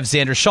then you have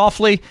Xander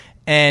Schauffele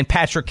and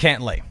Patrick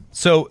Cantlay.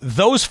 So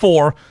those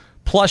four,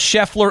 plus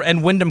Scheffler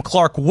and Wyndham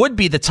Clark, would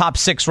be the top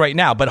six right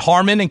now. But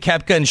Harman and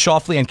Koepka and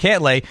Schauffele and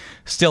Cantlay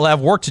still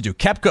have work to do.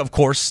 Koepka, of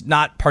course,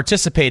 not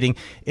participating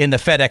in the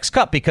FedEx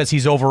Cup because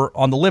he's over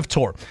on the LIV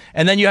Tour.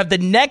 And then you have the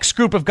next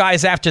group of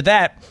guys after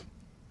that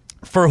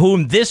for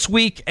whom this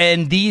week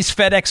and these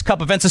FedEx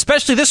Cup events,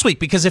 especially this week,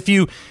 because if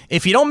you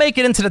don't make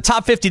it into the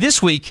top 50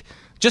 this week,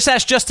 just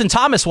ask Justin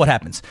Thomas what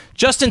happens.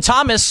 Justin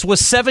Thomas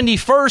was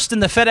 71st in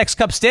the FedEx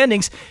Cup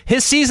standings.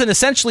 His season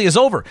essentially is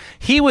over.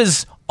 He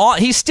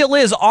still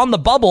is on the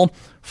bubble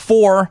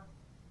for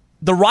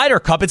the Ryder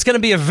Cup. It's going to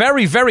be a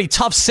very, very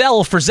tough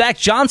sell for Zach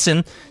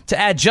Johnson to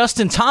add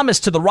Justin Thomas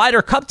to the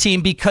Ryder Cup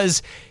team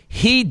because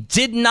he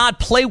did not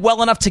play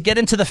well enough to get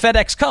into the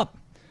FedEx Cup.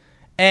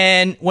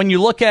 And when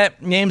you look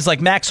at names like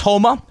Max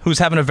Homa, who's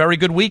having a very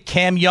good week,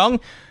 Cam Young,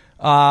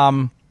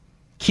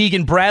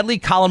 Keegan Bradley,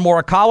 Colin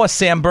Morikawa,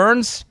 Sam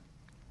Burns,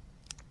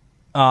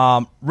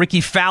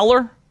 Ricky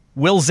Fowler,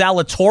 Will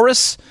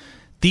Zalatoris.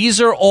 These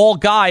are all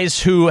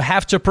guys who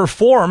have to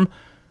perform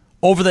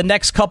over the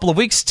next couple of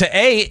weeks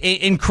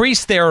to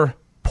increase their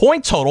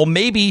point total.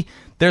 Maybe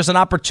there's an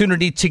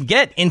opportunity to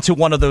get into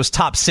one of those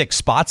top six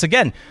spots.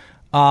 Again,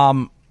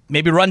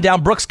 maybe run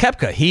down Brooks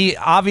Koepka. He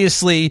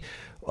obviously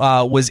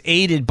was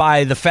aided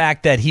by the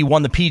fact that he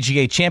won the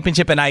PGA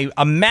Championship, and I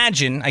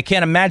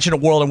can't imagine a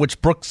world in which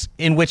Brooks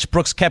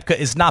Koepka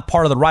is not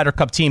part of the Ryder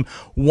Cup team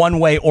one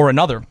way or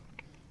another.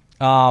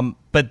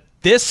 But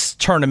this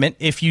tournament,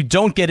 if you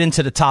don't get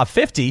into the top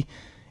 50,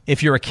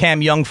 if you're a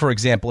Cam Young, for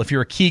example, if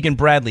you're a Keegan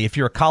Bradley, if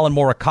you're a Colin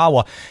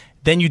Morikawa,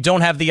 then you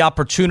don't have the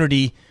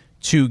opportunity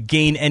to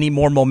gain any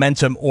more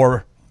momentum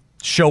or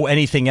show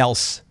anything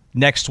else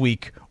next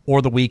week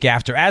or the week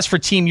after. As for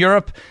Team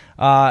Europe,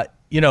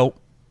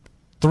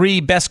 three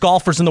best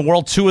golfers in the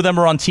world, two of them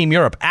are on Team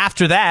Europe.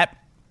 After that,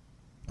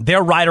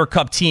 their Ryder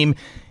Cup team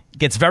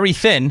gets very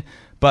thin,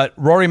 but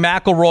Rory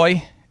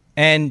McIlroy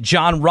and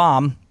Jon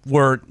Rahm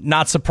were,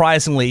 not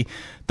surprisingly,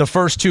 the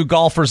first two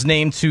golfers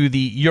named to the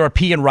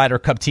European Ryder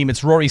Cup team.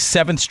 It's Rory's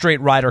seventh straight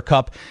Ryder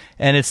Cup,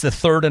 and it's the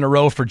third in a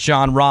row for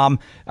Jon Rahm.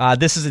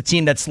 This is a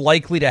team that's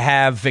likely to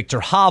have Victor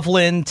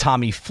Hovland,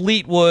 Tommy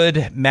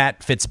Fleetwood,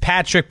 Matt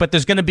Fitzpatrick, but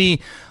there's going to be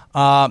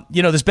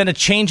there's been a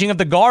changing of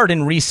the guard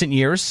in recent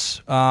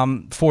years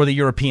for the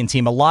European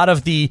team. A lot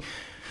of the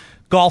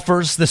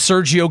golfers, the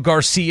Sergio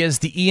Garcias,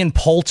 the Ian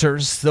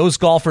Poulters, those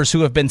golfers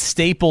who have been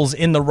staples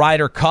in the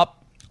Ryder Cup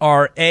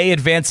are A,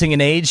 advancing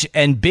in age,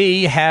 and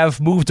B,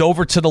 have moved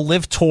over to the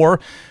LIV Tour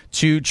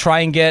to try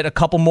and get a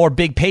couple more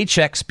big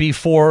paychecks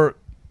before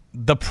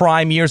the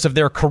prime years of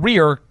their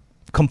career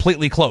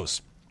completely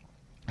close.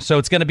 So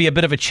it's going to be a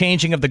bit of a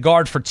changing of the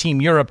guard for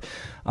Team Europe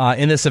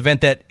in this event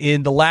that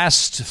in the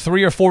last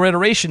 3 or 4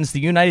 iterations, the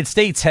United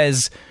States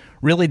has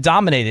really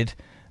dominated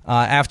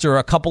after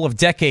a couple of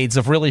decades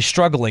of really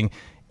struggling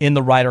in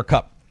the Ryder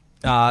Cup.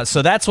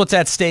 So that's what's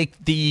at stake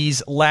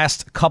these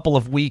last couple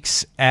of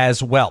weeks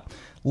as well.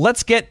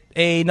 Let's get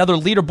another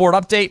leaderboard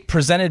update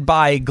presented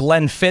by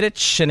Glenn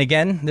Fittich. And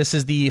again, this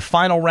is the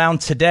final round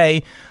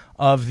today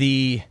of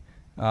the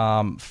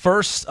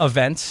first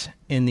event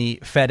in the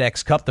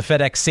FedEx Cup, the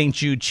FedEx St.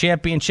 Jude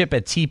Championship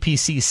at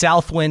TPC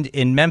Southwind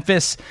in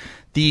Memphis.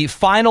 The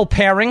final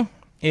pairing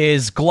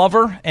is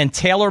Glover and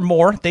Taylor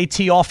Moore. They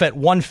tee off at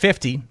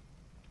 150.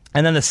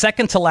 And then the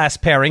second to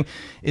last pairing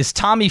is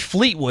Tommy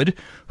Fleetwood,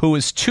 who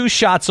is 2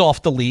 shots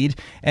off the lead,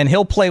 and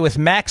he'll play with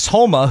Max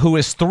Homa, who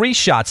is 3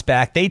 shots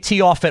back. They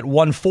tee off at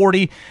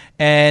 140.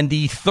 And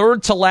the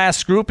third to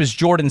last group is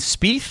Jordan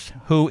Spieth,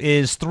 who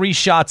is 3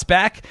 shots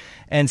back.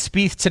 And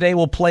Spieth today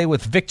will play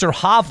with Victor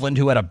Hovland,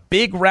 who had a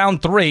big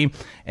round 3,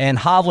 and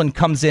Hovland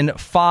comes in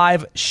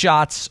 5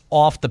 shots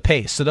off the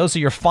pace. So those are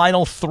your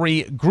final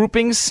 3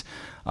 groupings,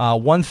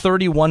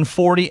 130,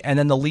 140, and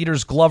then the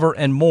leaders Glover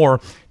and Moore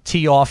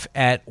tee off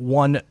at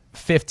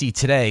 150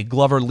 today.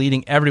 Glover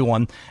leading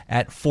everyone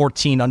at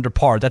 14 under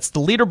par. That's the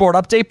leaderboard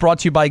update brought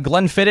to you by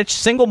Glenfiddich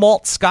Single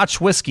Malt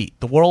Scotch Whiskey,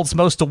 the world's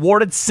most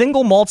awarded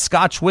single malt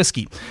Scotch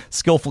whiskey.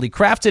 Skillfully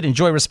crafted,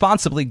 enjoy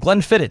responsibly.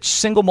 Glenfiddich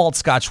Single Malt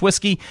Scotch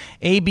Whiskey,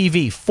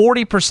 ABV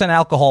 40%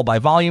 alcohol by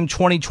volume,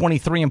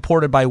 2023,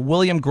 imported by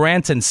William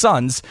Grant &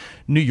 Sons,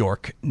 New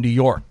York, New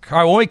York. All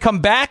right, when we come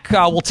back,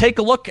 we'll take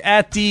a look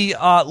at the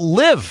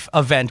LIV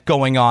event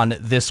going on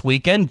this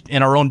weekend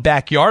in our own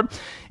backyard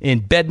in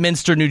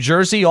Bedminster, New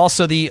Jersey.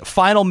 Also, the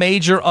final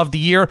major of the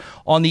year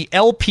on the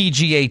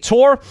LPGA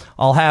Tour.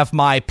 I'll have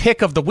my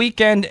pick of the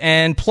weekend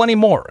and plenty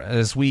more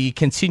as we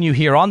continue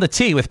here on the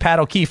tee with Pat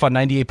O'Keefe on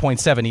 98.7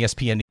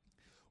 ESPN.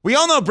 We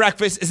all know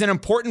breakfast is an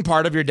important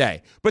part of your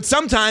day, but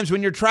sometimes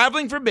when you're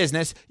traveling for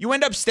business, you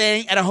end up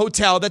staying at a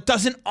hotel that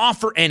doesn't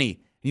offer any.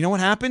 You know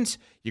what happens?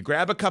 You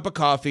grab a cup of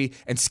coffee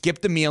and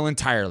skip the meal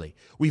entirely.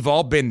 We've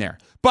all been there.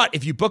 But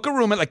if you book a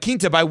room at La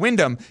Quinta by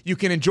Wyndham, you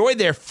can enjoy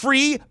their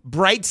free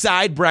Bright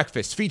Side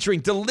breakfast featuring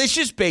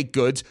delicious baked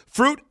goods,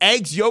 fruit,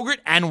 eggs, yogurt,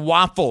 and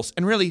waffles.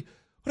 And really,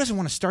 who doesn't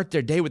want to start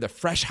their day with a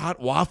fresh, hot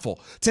waffle?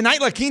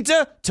 Tonight, La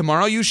Quinta,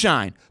 tomorrow you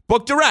shine.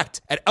 Book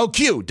direct at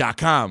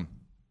LQ.com.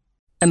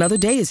 Another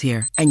day is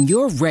here, and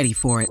you're ready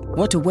for it.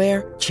 What to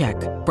wear? Check.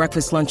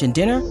 Breakfast, lunch, and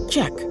dinner?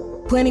 Check.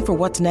 Planning for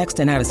what's next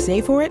and how to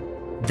save for it?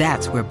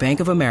 That's where Bank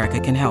of America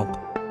can help.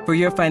 For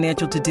your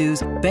financial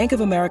to-dos, Bank of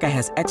America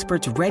has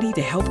experts ready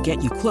to help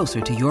get you closer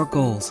to your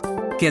goals.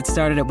 Get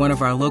started at one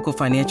of our local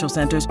financial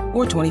centers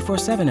or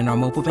 24/7 in our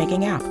mobile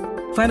banking app.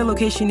 Find a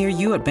location near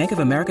you at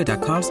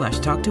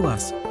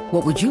bankofamerica.com/talktous.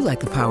 What would you like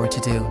the power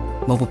to do?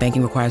 Mobile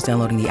banking requires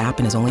downloading the app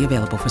and is only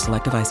available for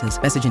select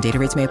devices. Message and data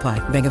rates may apply.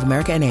 Bank of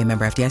America N.A.,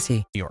 member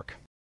FDIC. New York.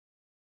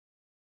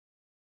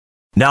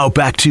 Now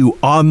back to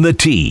On the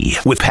Tee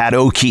with Pat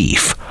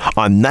O'Keefe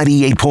on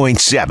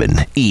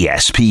 98.7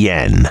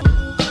 ESPN.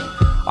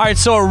 All right,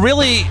 so a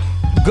really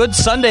good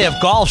Sunday of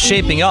golf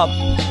shaping up.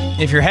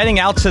 If you're heading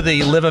out to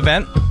the LIV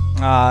event,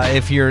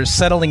 if you're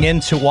settling in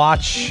to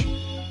watch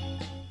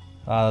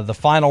the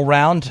final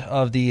round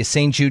of the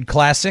St. Jude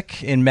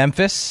Classic in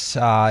Memphis,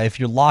 if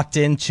you're locked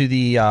into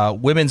the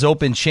Women's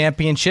Open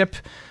Championship,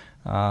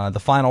 the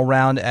final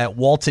round at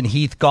Walton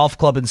Heath Golf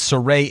Club in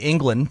Surrey,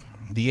 England,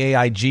 the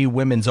AIG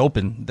Women's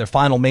Open, their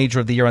final major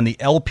of the year on the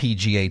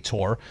LPGA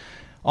Tour.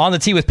 On the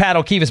Tee with Pat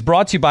O'Keefe is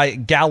brought to you by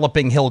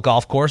Galloping Hill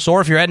Golf Course, or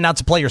if you're heading out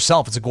to play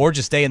yourself, it's a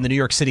gorgeous day in the New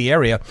York City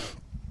area.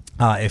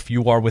 If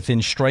you are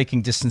within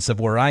striking distance of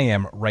where I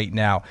am right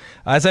now.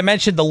 As I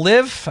mentioned, the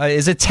LIV,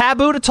 is it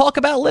taboo to talk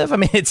about LIV? I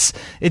mean, it's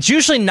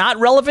usually not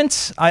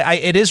relevant.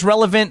 It is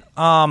relevant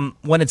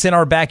when it's in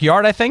our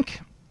backyard, I think.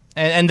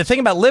 And the thing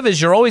about LIV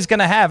is you're always going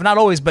to have, not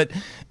always, but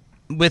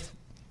with,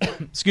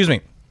 excuse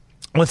me,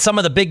 with some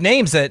of the big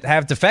names that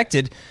have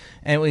defected,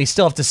 and we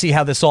still have to see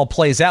how this all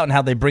plays out and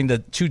how they bring the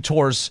two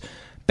tours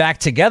back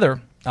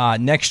together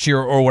next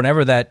year or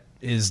whenever that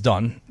is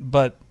done.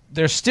 But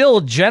there's still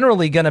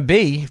generally going to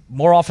be,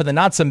 more often than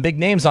not, some big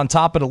names on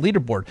top of the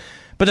leaderboard.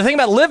 But the thing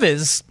about LIV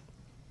is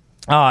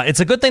it's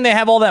a good thing they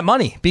have all that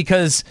money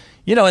because,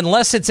 you know,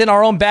 unless it's in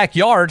our own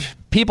backyard,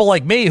 people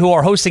like me who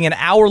are hosting an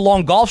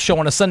hour-long golf show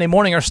on a Sunday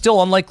morning are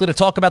still unlikely to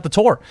talk about the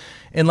tour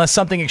unless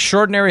something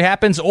extraordinary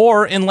happens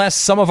or unless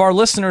some of our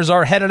listeners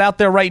are headed out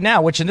there right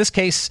now, which in this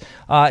case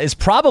is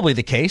probably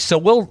the case. So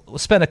we'll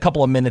spend a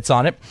couple of minutes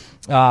on it.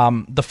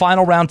 The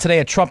final round today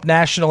at Trump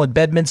National in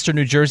Bedminster,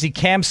 New Jersey.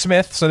 Cam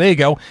Smith, so there you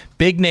go,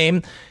 big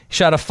name.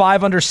 Shot a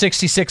 5 under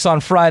 66 on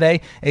Friday,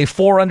 a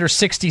 4 under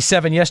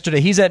 67 yesterday.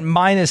 He's at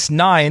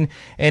 -9,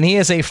 and he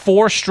has a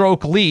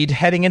 4-stroke lead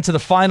heading into the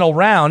final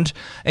round.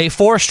 A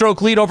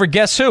 4-stroke lead over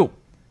guess who?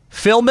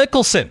 Phil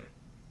Mickelson,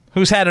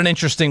 who's had an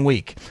interesting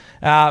week.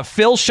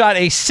 Phil shot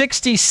a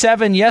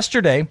 67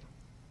 yesterday.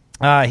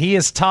 He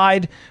is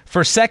tied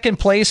for second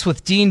place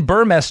with Dean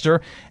Burmester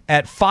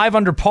at 5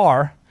 under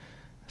par.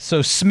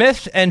 So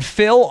Smith and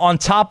Phil on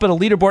top of the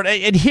leaderboard.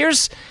 And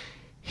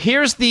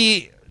here's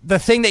the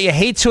thing that you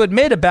hate to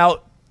admit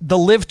about the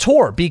LIV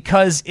Tour,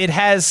 because it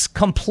has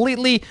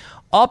completely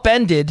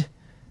upended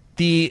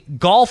the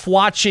golf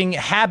watching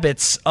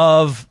habits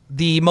of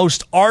the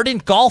most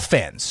ardent golf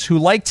fans who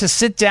like to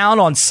sit down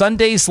on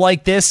Sundays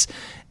like this.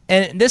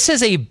 And this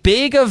is a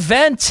big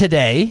event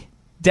today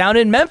down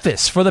in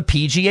Memphis for the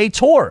PGA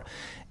Tour.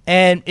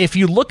 And if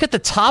you look at the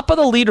top of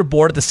the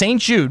leaderboard at the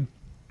St. Jude,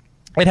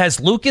 it has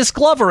Lucas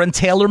Glover and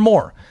Taylor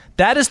Moore.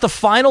 That is the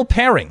final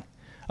pairing,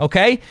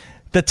 okay?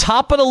 The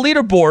top of the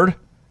leaderboard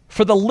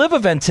for the live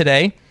event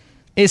today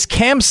is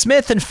Cam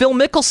Smith and Phil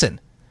Mickelson.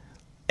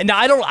 And now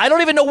I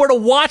don't even know where to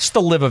watch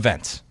the live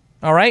event,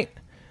 all right?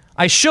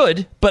 I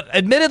should, but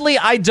admittedly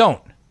I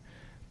don't.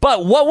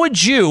 But what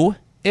would you,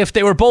 if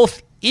they were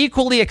both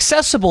equally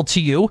accessible to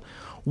you,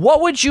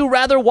 what would you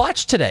rather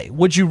watch today?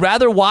 Would you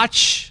rather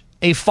watch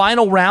a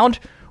final round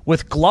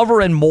with Glover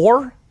and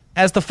Moore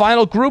as the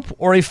final group,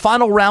 or a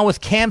final round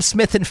with Cam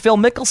Smith and Phil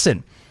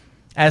Mickelson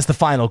as the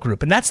final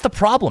group? And that's the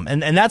problem.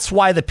 And that's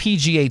why the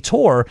PGA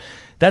Tour,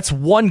 that's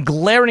one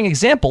glaring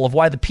example of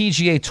why the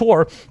PGA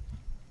Tour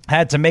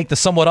had to make the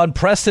somewhat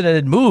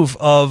unprecedented move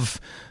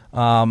of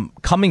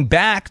coming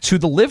back to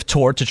the LIV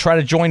Tour to try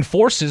to join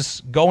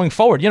forces going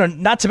forward.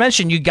 Not to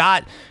mention you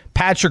got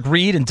Patrick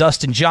Reed and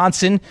Dustin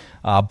Johnson,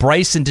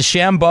 Bryson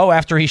DeChambeau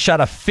after he shot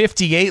a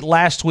 58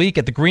 last week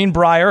at the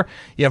Greenbrier.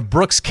 You have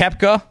Brooks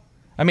Koepka.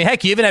 I mean,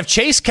 heck, you even have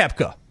Chase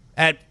Koepka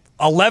at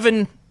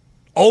 11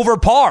 over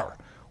par.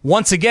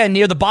 Once again,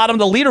 near the bottom of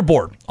the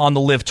leaderboard on the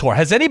LIV Tour.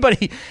 Has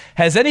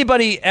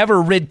anybody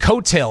ever rid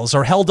coattails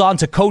or held on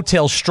to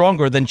coattails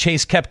stronger than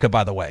Chase Koepka,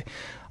 by the way?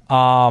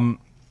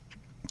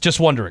 Just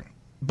wondering.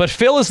 But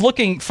Phil is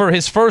looking for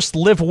his first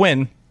LIV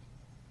win.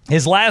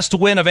 His last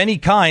win of any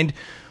kind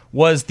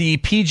was the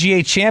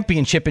PGA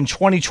Championship in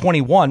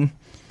 2021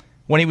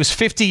 when he was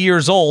 50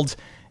 years old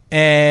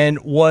and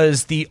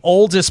was the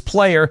oldest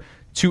player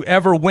to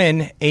ever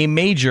win a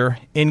major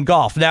in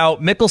golf. Now,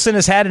 Mickelson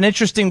has had an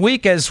interesting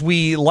week, as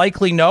we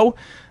likely know.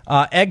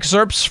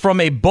 Excerpts from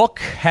a book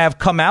have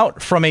come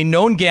out from a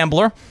known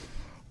gambler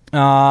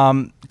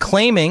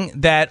claiming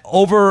that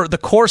over the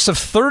course of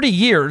 30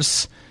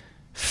 years,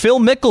 Phil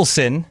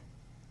Mickelson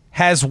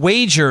has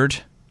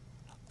wagered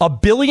 $1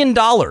 billion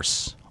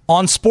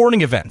on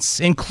sporting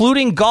events,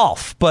 including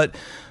golf, but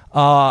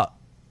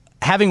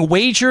having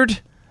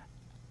wagered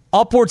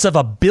upwards of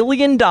 $1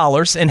 billion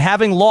and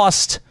having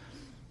lost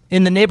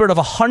in the neighborhood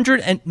of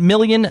 $100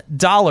 million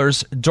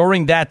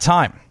during that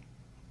time.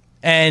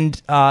 And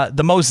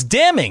the most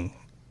damning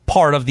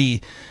part of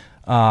the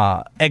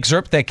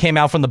excerpt that came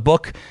out from the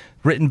book,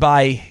 written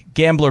by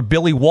gambler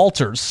Billy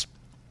Walters,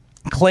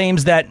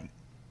 claims that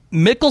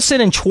Mickelson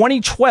in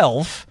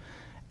 2012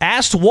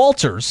 asked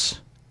Walters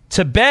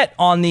to bet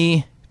on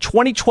the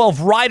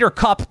 2012 Ryder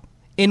Cup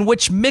in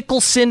which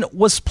Mickelson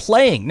was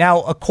playing.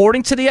 Now,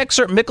 according to the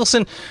excerpt,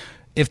 Mickelson,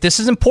 if this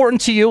is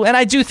important to you, and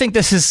I do think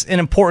this is an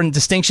important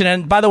distinction,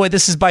 and by the way,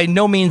 this is by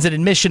no means an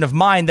admission of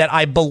mine that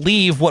I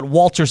believe what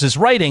Walters is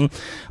writing,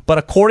 but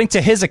according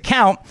to his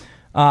account,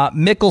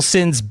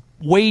 Mickelson's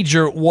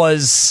wager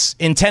was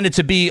intended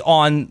to be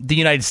on the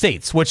United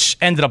States, which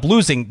ended up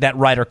losing that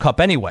Ryder Cup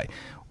anyway.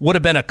 Would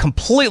have been a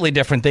completely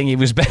different thing. He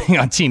was betting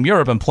on Team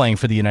Europe and playing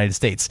for the United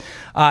States.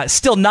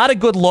 Still not a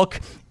good look,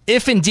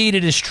 if indeed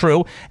it is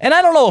true. And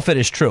I don't know if it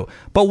is true,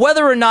 but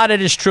whether or not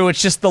it is true, it's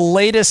just the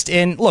latest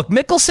in... Look,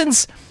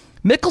 Mickelson's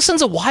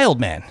a wild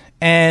man.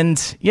 And,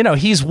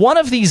 he's one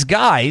of these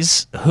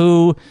guys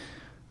who,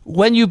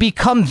 when you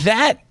become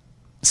that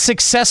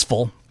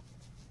successful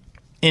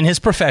in his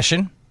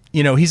profession,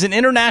 he's an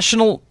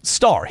international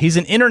star. He's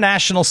an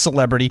international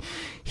celebrity.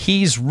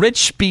 He's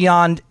rich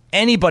beyond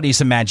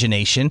anybody's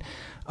imagination.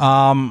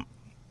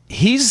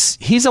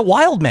 He's a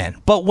wild man.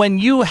 But when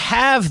you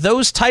have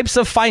those types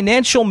of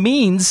financial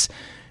means,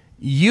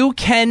 you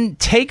can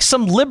take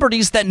some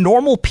liberties that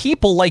normal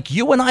people like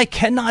you and I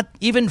cannot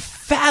even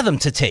fathom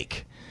to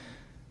take.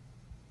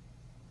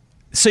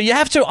 So you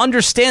have to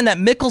understand that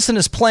Mickelson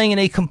is playing in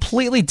a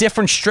completely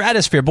different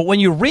stratosphere. But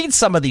when you read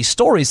some of these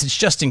stories, it's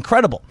just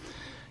incredible.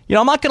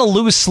 I'm not going to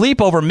lose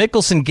sleep over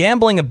Mickelson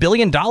gambling $1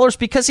 billion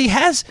because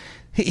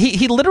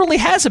he literally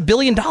has $1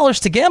 billion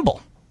to gamble.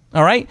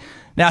 All right.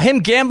 Now, him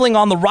gambling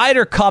on the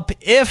Ryder Cup,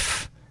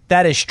 if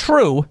that is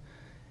true,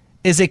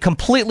 is a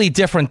completely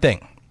different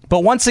thing. But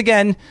once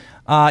again,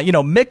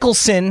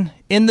 Mickelson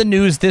in the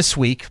news this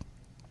week.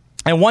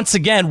 And once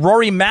again,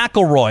 Rory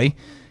McIlroy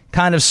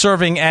kind of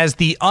serving as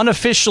the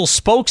unofficial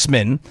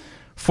spokesman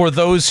for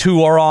those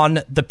who are on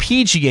the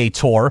PGA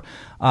Tour.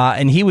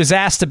 And he was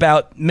asked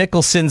about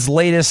Mickelson's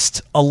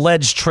latest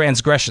alleged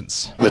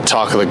transgressions. The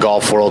talk of the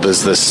golf world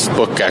is this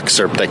book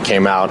excerpt that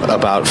came out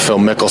about Phil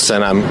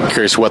Mickelson. I'm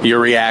curious what the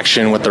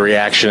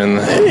reaction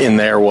in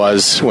there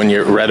was when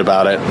you read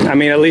about it. I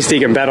mean, at least he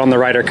can bet on the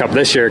Ryder Cup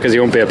this year because he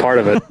won't be a part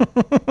of it.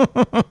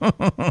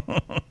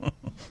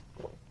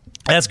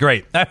 That's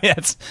great. I mean,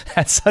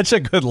 that's such a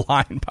good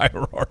line by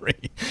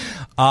Rory.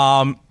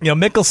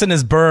 Mickelson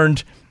has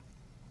burned...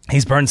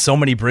 He's burned so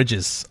many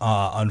bridges,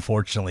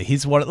 unfortunately.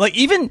 He's one,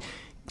 even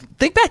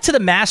think back to the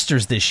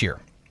Masters this year.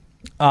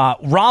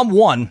 Rahm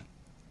won.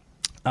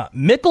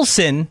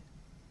 Mickelson,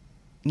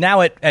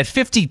 now at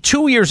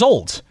 52 years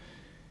old,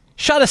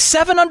 shot a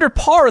 7 under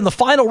par in the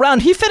final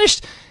round. He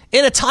finished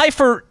in a tie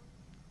for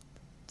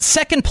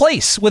second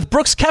place with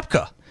Brooks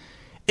Koepka.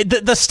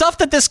 The stuff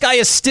that this guy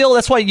is still,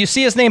 that's why you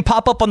see his name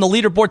pop up on the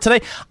leaderboard today.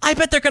 I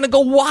bet they're going to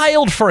go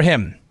wild for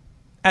him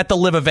at the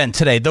Live event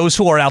today. Those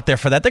who are out there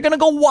for that, they're going to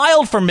go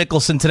wild for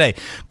Mickelson today.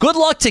 Good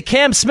luck to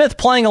Cam Smith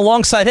playing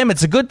alongside him.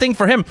 It's a good thing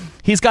for him.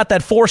 He's got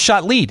that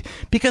 4-shot lead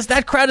because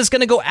that crowd is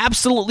going to go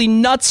absolutely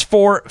nuts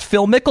for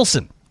Phil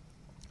Mickelson.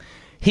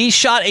 He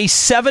shot a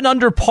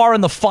 7-under par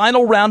in the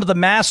final round of the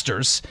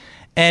Masters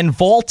and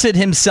vaulted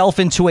himself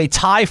into a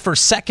tie for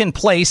second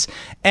place.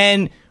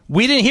 And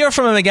we didn't hear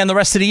from him again the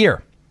rest of the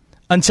year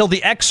until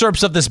the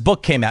excerpts of this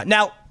book came out.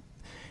 Now,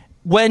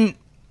 when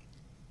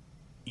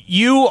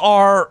you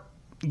are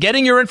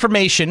getting your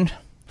information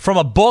from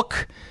a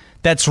book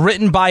that's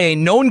written by a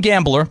known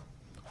gambler,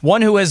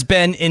 one who has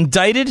been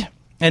indicted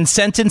and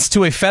sentenced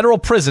to a federal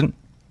prison,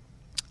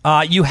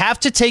 you have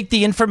to take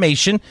the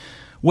information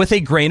with a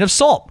grain of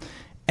salt.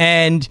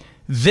 And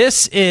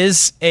this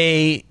is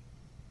a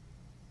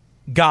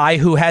guy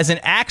who has an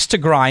axe to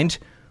grind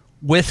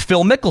with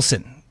Phil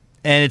Mickelson.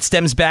 And it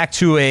stems back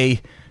to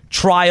a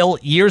trial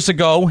years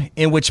ago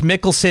in which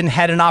Mickelson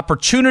had an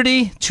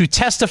opportunity to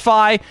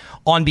testify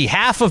on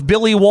behalf of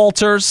Billy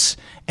Walters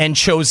and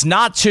chose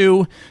not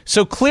to.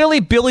 So clearly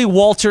Billy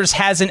Walters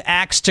has an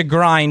axe to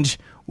grind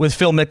with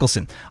Phil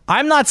Mickelson.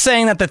 I'm not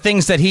saying that the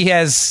things that he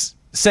has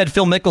said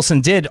Phil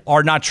Mickelson did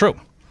are not true,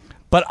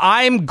 but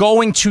I'm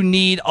going to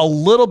need a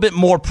little bit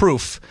more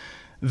proof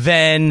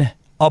than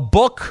a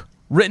book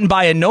written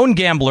by a known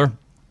gambler,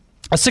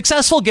 a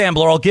successful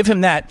gambler, I'll give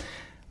him that,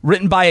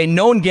 written by a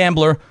known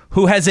gambler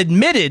who has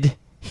admitted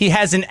he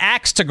has an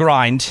axe to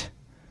grind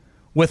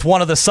with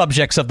one of the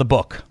subjects of the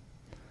book.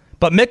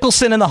 But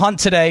Mickelson in the hunt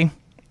today,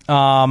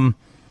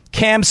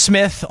 Cam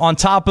Smith on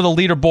top of the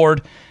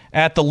leaderboard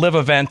at the Live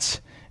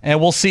event,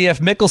 and we'll see if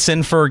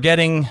Mickelson, for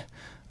getting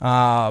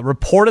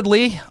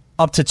reportedly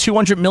up to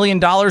 $200 million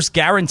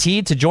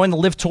guaranteed to join the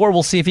Live Tour,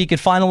 we'll see if he could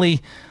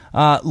finally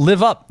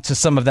live up to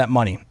some of that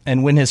money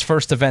and win his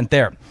first event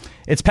there.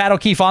 It's Pat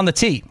O'Keefe on the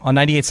tee on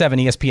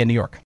 98.7 ESPN New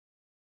York.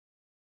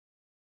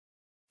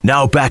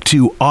 Now back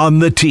to On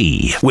the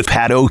Tee with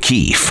Pat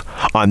O'Keefe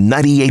on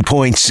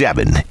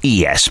 98.7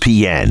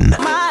 ESPN.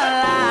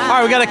 All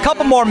right, we got a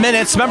couple more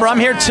minutes. Remember, I'm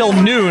here till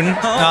noon.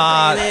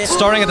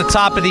 Starting at the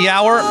top of the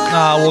hour,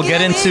 we'll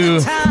get into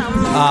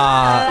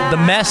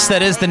the mess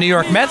that is the New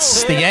York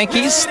Mets, the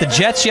Yankees. The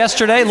Jets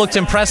yesterday looked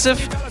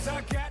impressive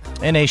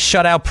in a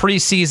shutout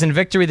preseason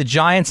victory. The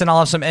Giants, and I'll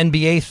have some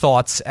NBA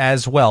thoughts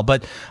as well.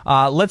 But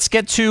let's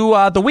get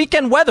to the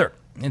weekend weather.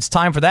 It's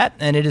time for that,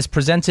 and it is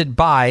presented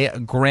by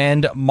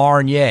Grand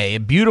Marnier. A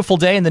beautiful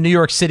day in the New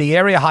York City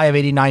area, high of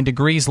 89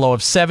 degrees, low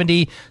of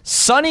 70.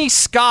 Sunny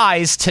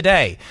skies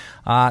today.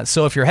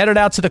 So if you're headed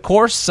out to the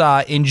course,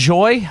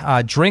 enjoy,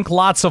 drink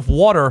lots of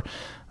water.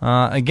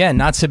 Again,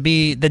 not to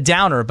be the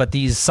downer, but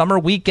these summer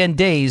weekend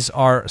days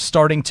are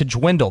starting to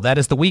dwindle. That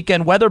is the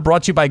weekend weather,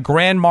 brought to you by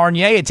Grand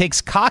Marnier. It takes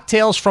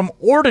cocktails from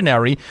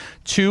ordinary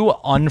to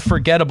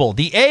unforgettable.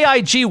 The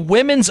AIG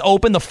Women's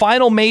Open, the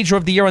final major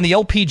of the year on the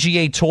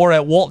LPGA Tour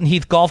at Walton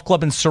Heath Golf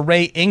Club in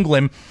Surrey,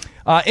 England.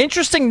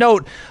 Interesting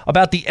note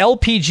about the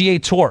LPGA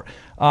Tour.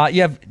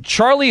 You have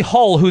Charlie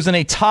Hull, who's in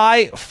a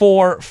tie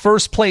for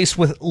first place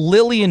with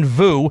Lillian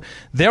Vu.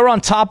 They're on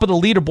top of the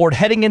leaderboard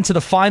heading into the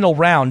final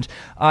round.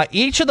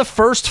 Each of the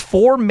first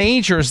 4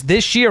 majors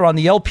this year on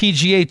the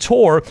LPGA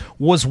Tour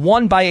was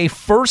won by a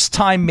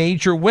first-time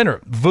major winner.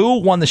 Vu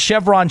won the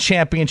Chevron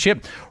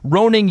Championship.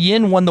 Roning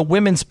Yin won the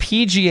Women's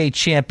PGA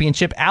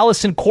Championship.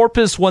 Alison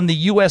Corpus won the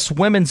U.S.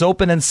 Women's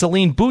Open, and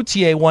Celine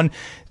Boutier won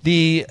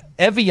the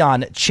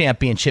Evian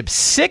Championship.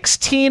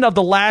 16 of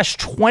the last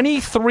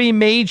 23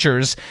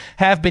 majors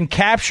have been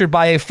captured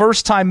by a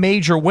first-time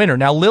major winner.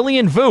 Now,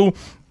 Lillian Vu,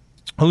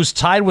 who's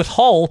tied with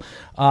Hull,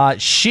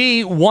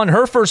 she won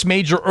her first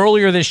major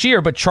earlier this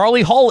year, but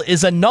Charlie Hull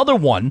is another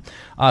one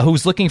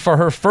who's looking for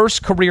her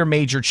first career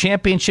major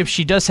championship.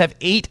 She does have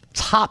 8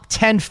 top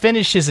 10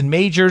 finishes in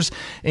majors,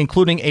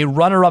 including a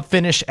runner-up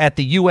finish at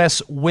the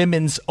U.S.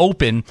 Women's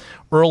Open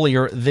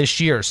earlier this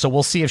year. So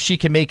we'll see if she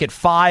can make it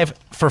 5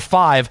 for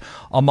 5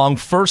 among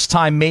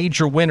first-time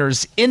major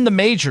winners in the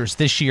majors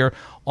this year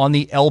on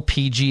the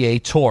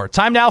LPGA Tour.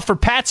 Time now for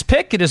Pat's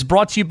Pick. It is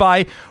brought to you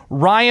by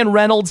Ryan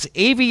Reynolds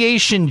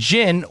Aviation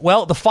Gin.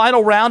 Well, the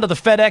final round of the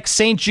FedEx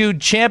St.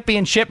 Jude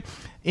Championship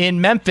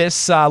in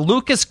Memphis.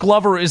 Lucas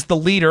Glover is the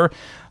leader.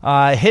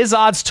 His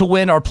odds to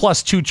win are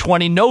plus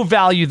 220. No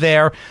value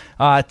there.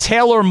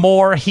 Taylor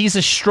Moore, he's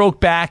a stroke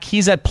back.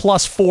 He's at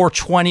plus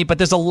 420, but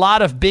there's a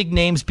lot of big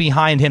names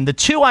behind him. The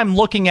two I'm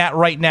looking at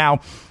right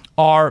now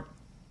are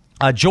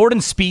Jordan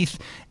Spieth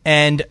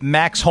and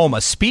Max Homa.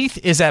 Spieth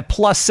is at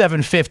plus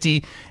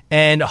 750,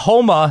 and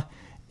Homa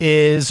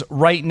is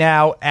right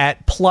now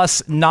at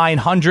plus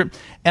 900.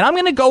 And I'm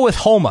going to go with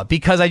Homa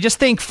because I just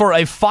think for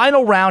a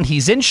final round,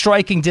 he's in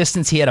striking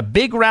distance. He had a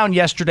big round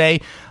yesterday.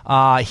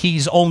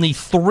 He's only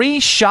 3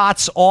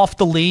 shots off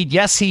the lead.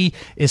 Yes, he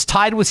is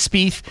tied with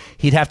Spieth.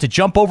 He'd have to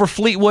jump over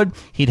Fleetwood.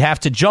 He'd have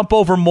to jump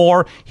over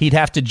Moore. He'd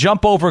have to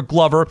jump over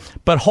Glover.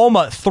 But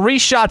Homa, 3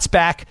 shots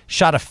back,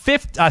 shot a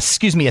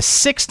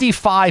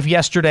 65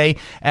 yesterday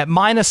at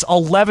minus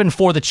 11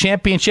 for the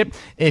championship.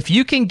 If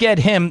you can get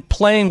him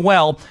playing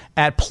well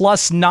at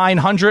plus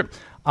 900,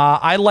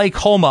 I like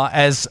Homa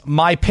as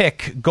my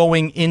pick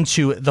going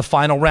into the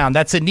final round.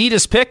 That's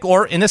Anita's pick,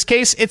 or in this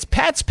case, it's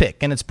Pat's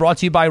pick, and it's brought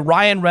to you by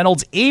Ryan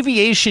Reynolds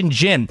Aviation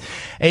Gin,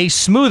 a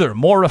smoother,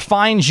 more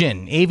refined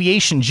gin,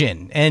 Aviation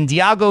Gin, and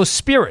Diageo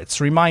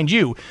Spirits remind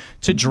you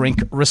to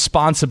drink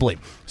responsibly.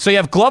 So you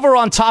have Glover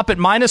on top at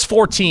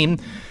 -14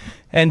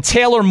 and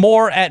Taylor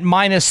Moore at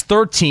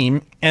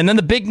 -13. And then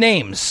the big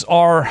names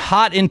are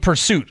hot in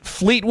pursuit.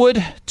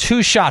 Fleetwood,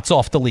 2 shots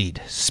off the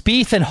lead.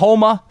 Spieth and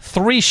Homa,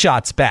 3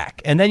 shots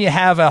back. And then you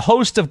have a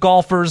host of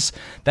golfers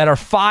that are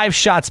 5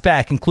 shots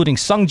back, including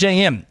Sung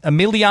Jae Im,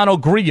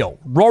 Emiliano Grillo,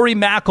 Rory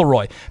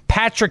McIlroy,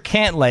 Patrick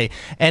Cantlay,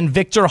 and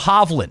Victor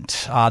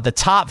Hovland. The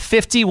top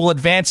 50 will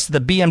advance to the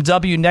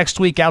BMW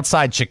next week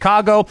outside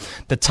Chicago.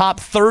 The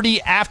top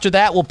 30 after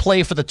that will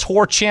play for the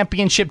Tour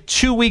Championship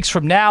 2 weeks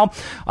from now.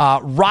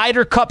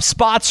 Ryder Cup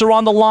spots are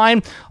on the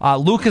line.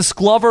 Lucas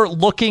Glover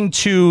looking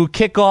to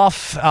kick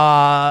off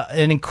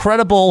an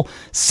incredible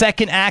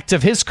second act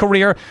of his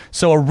career.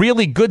 So a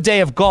really good day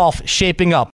of golf shaping up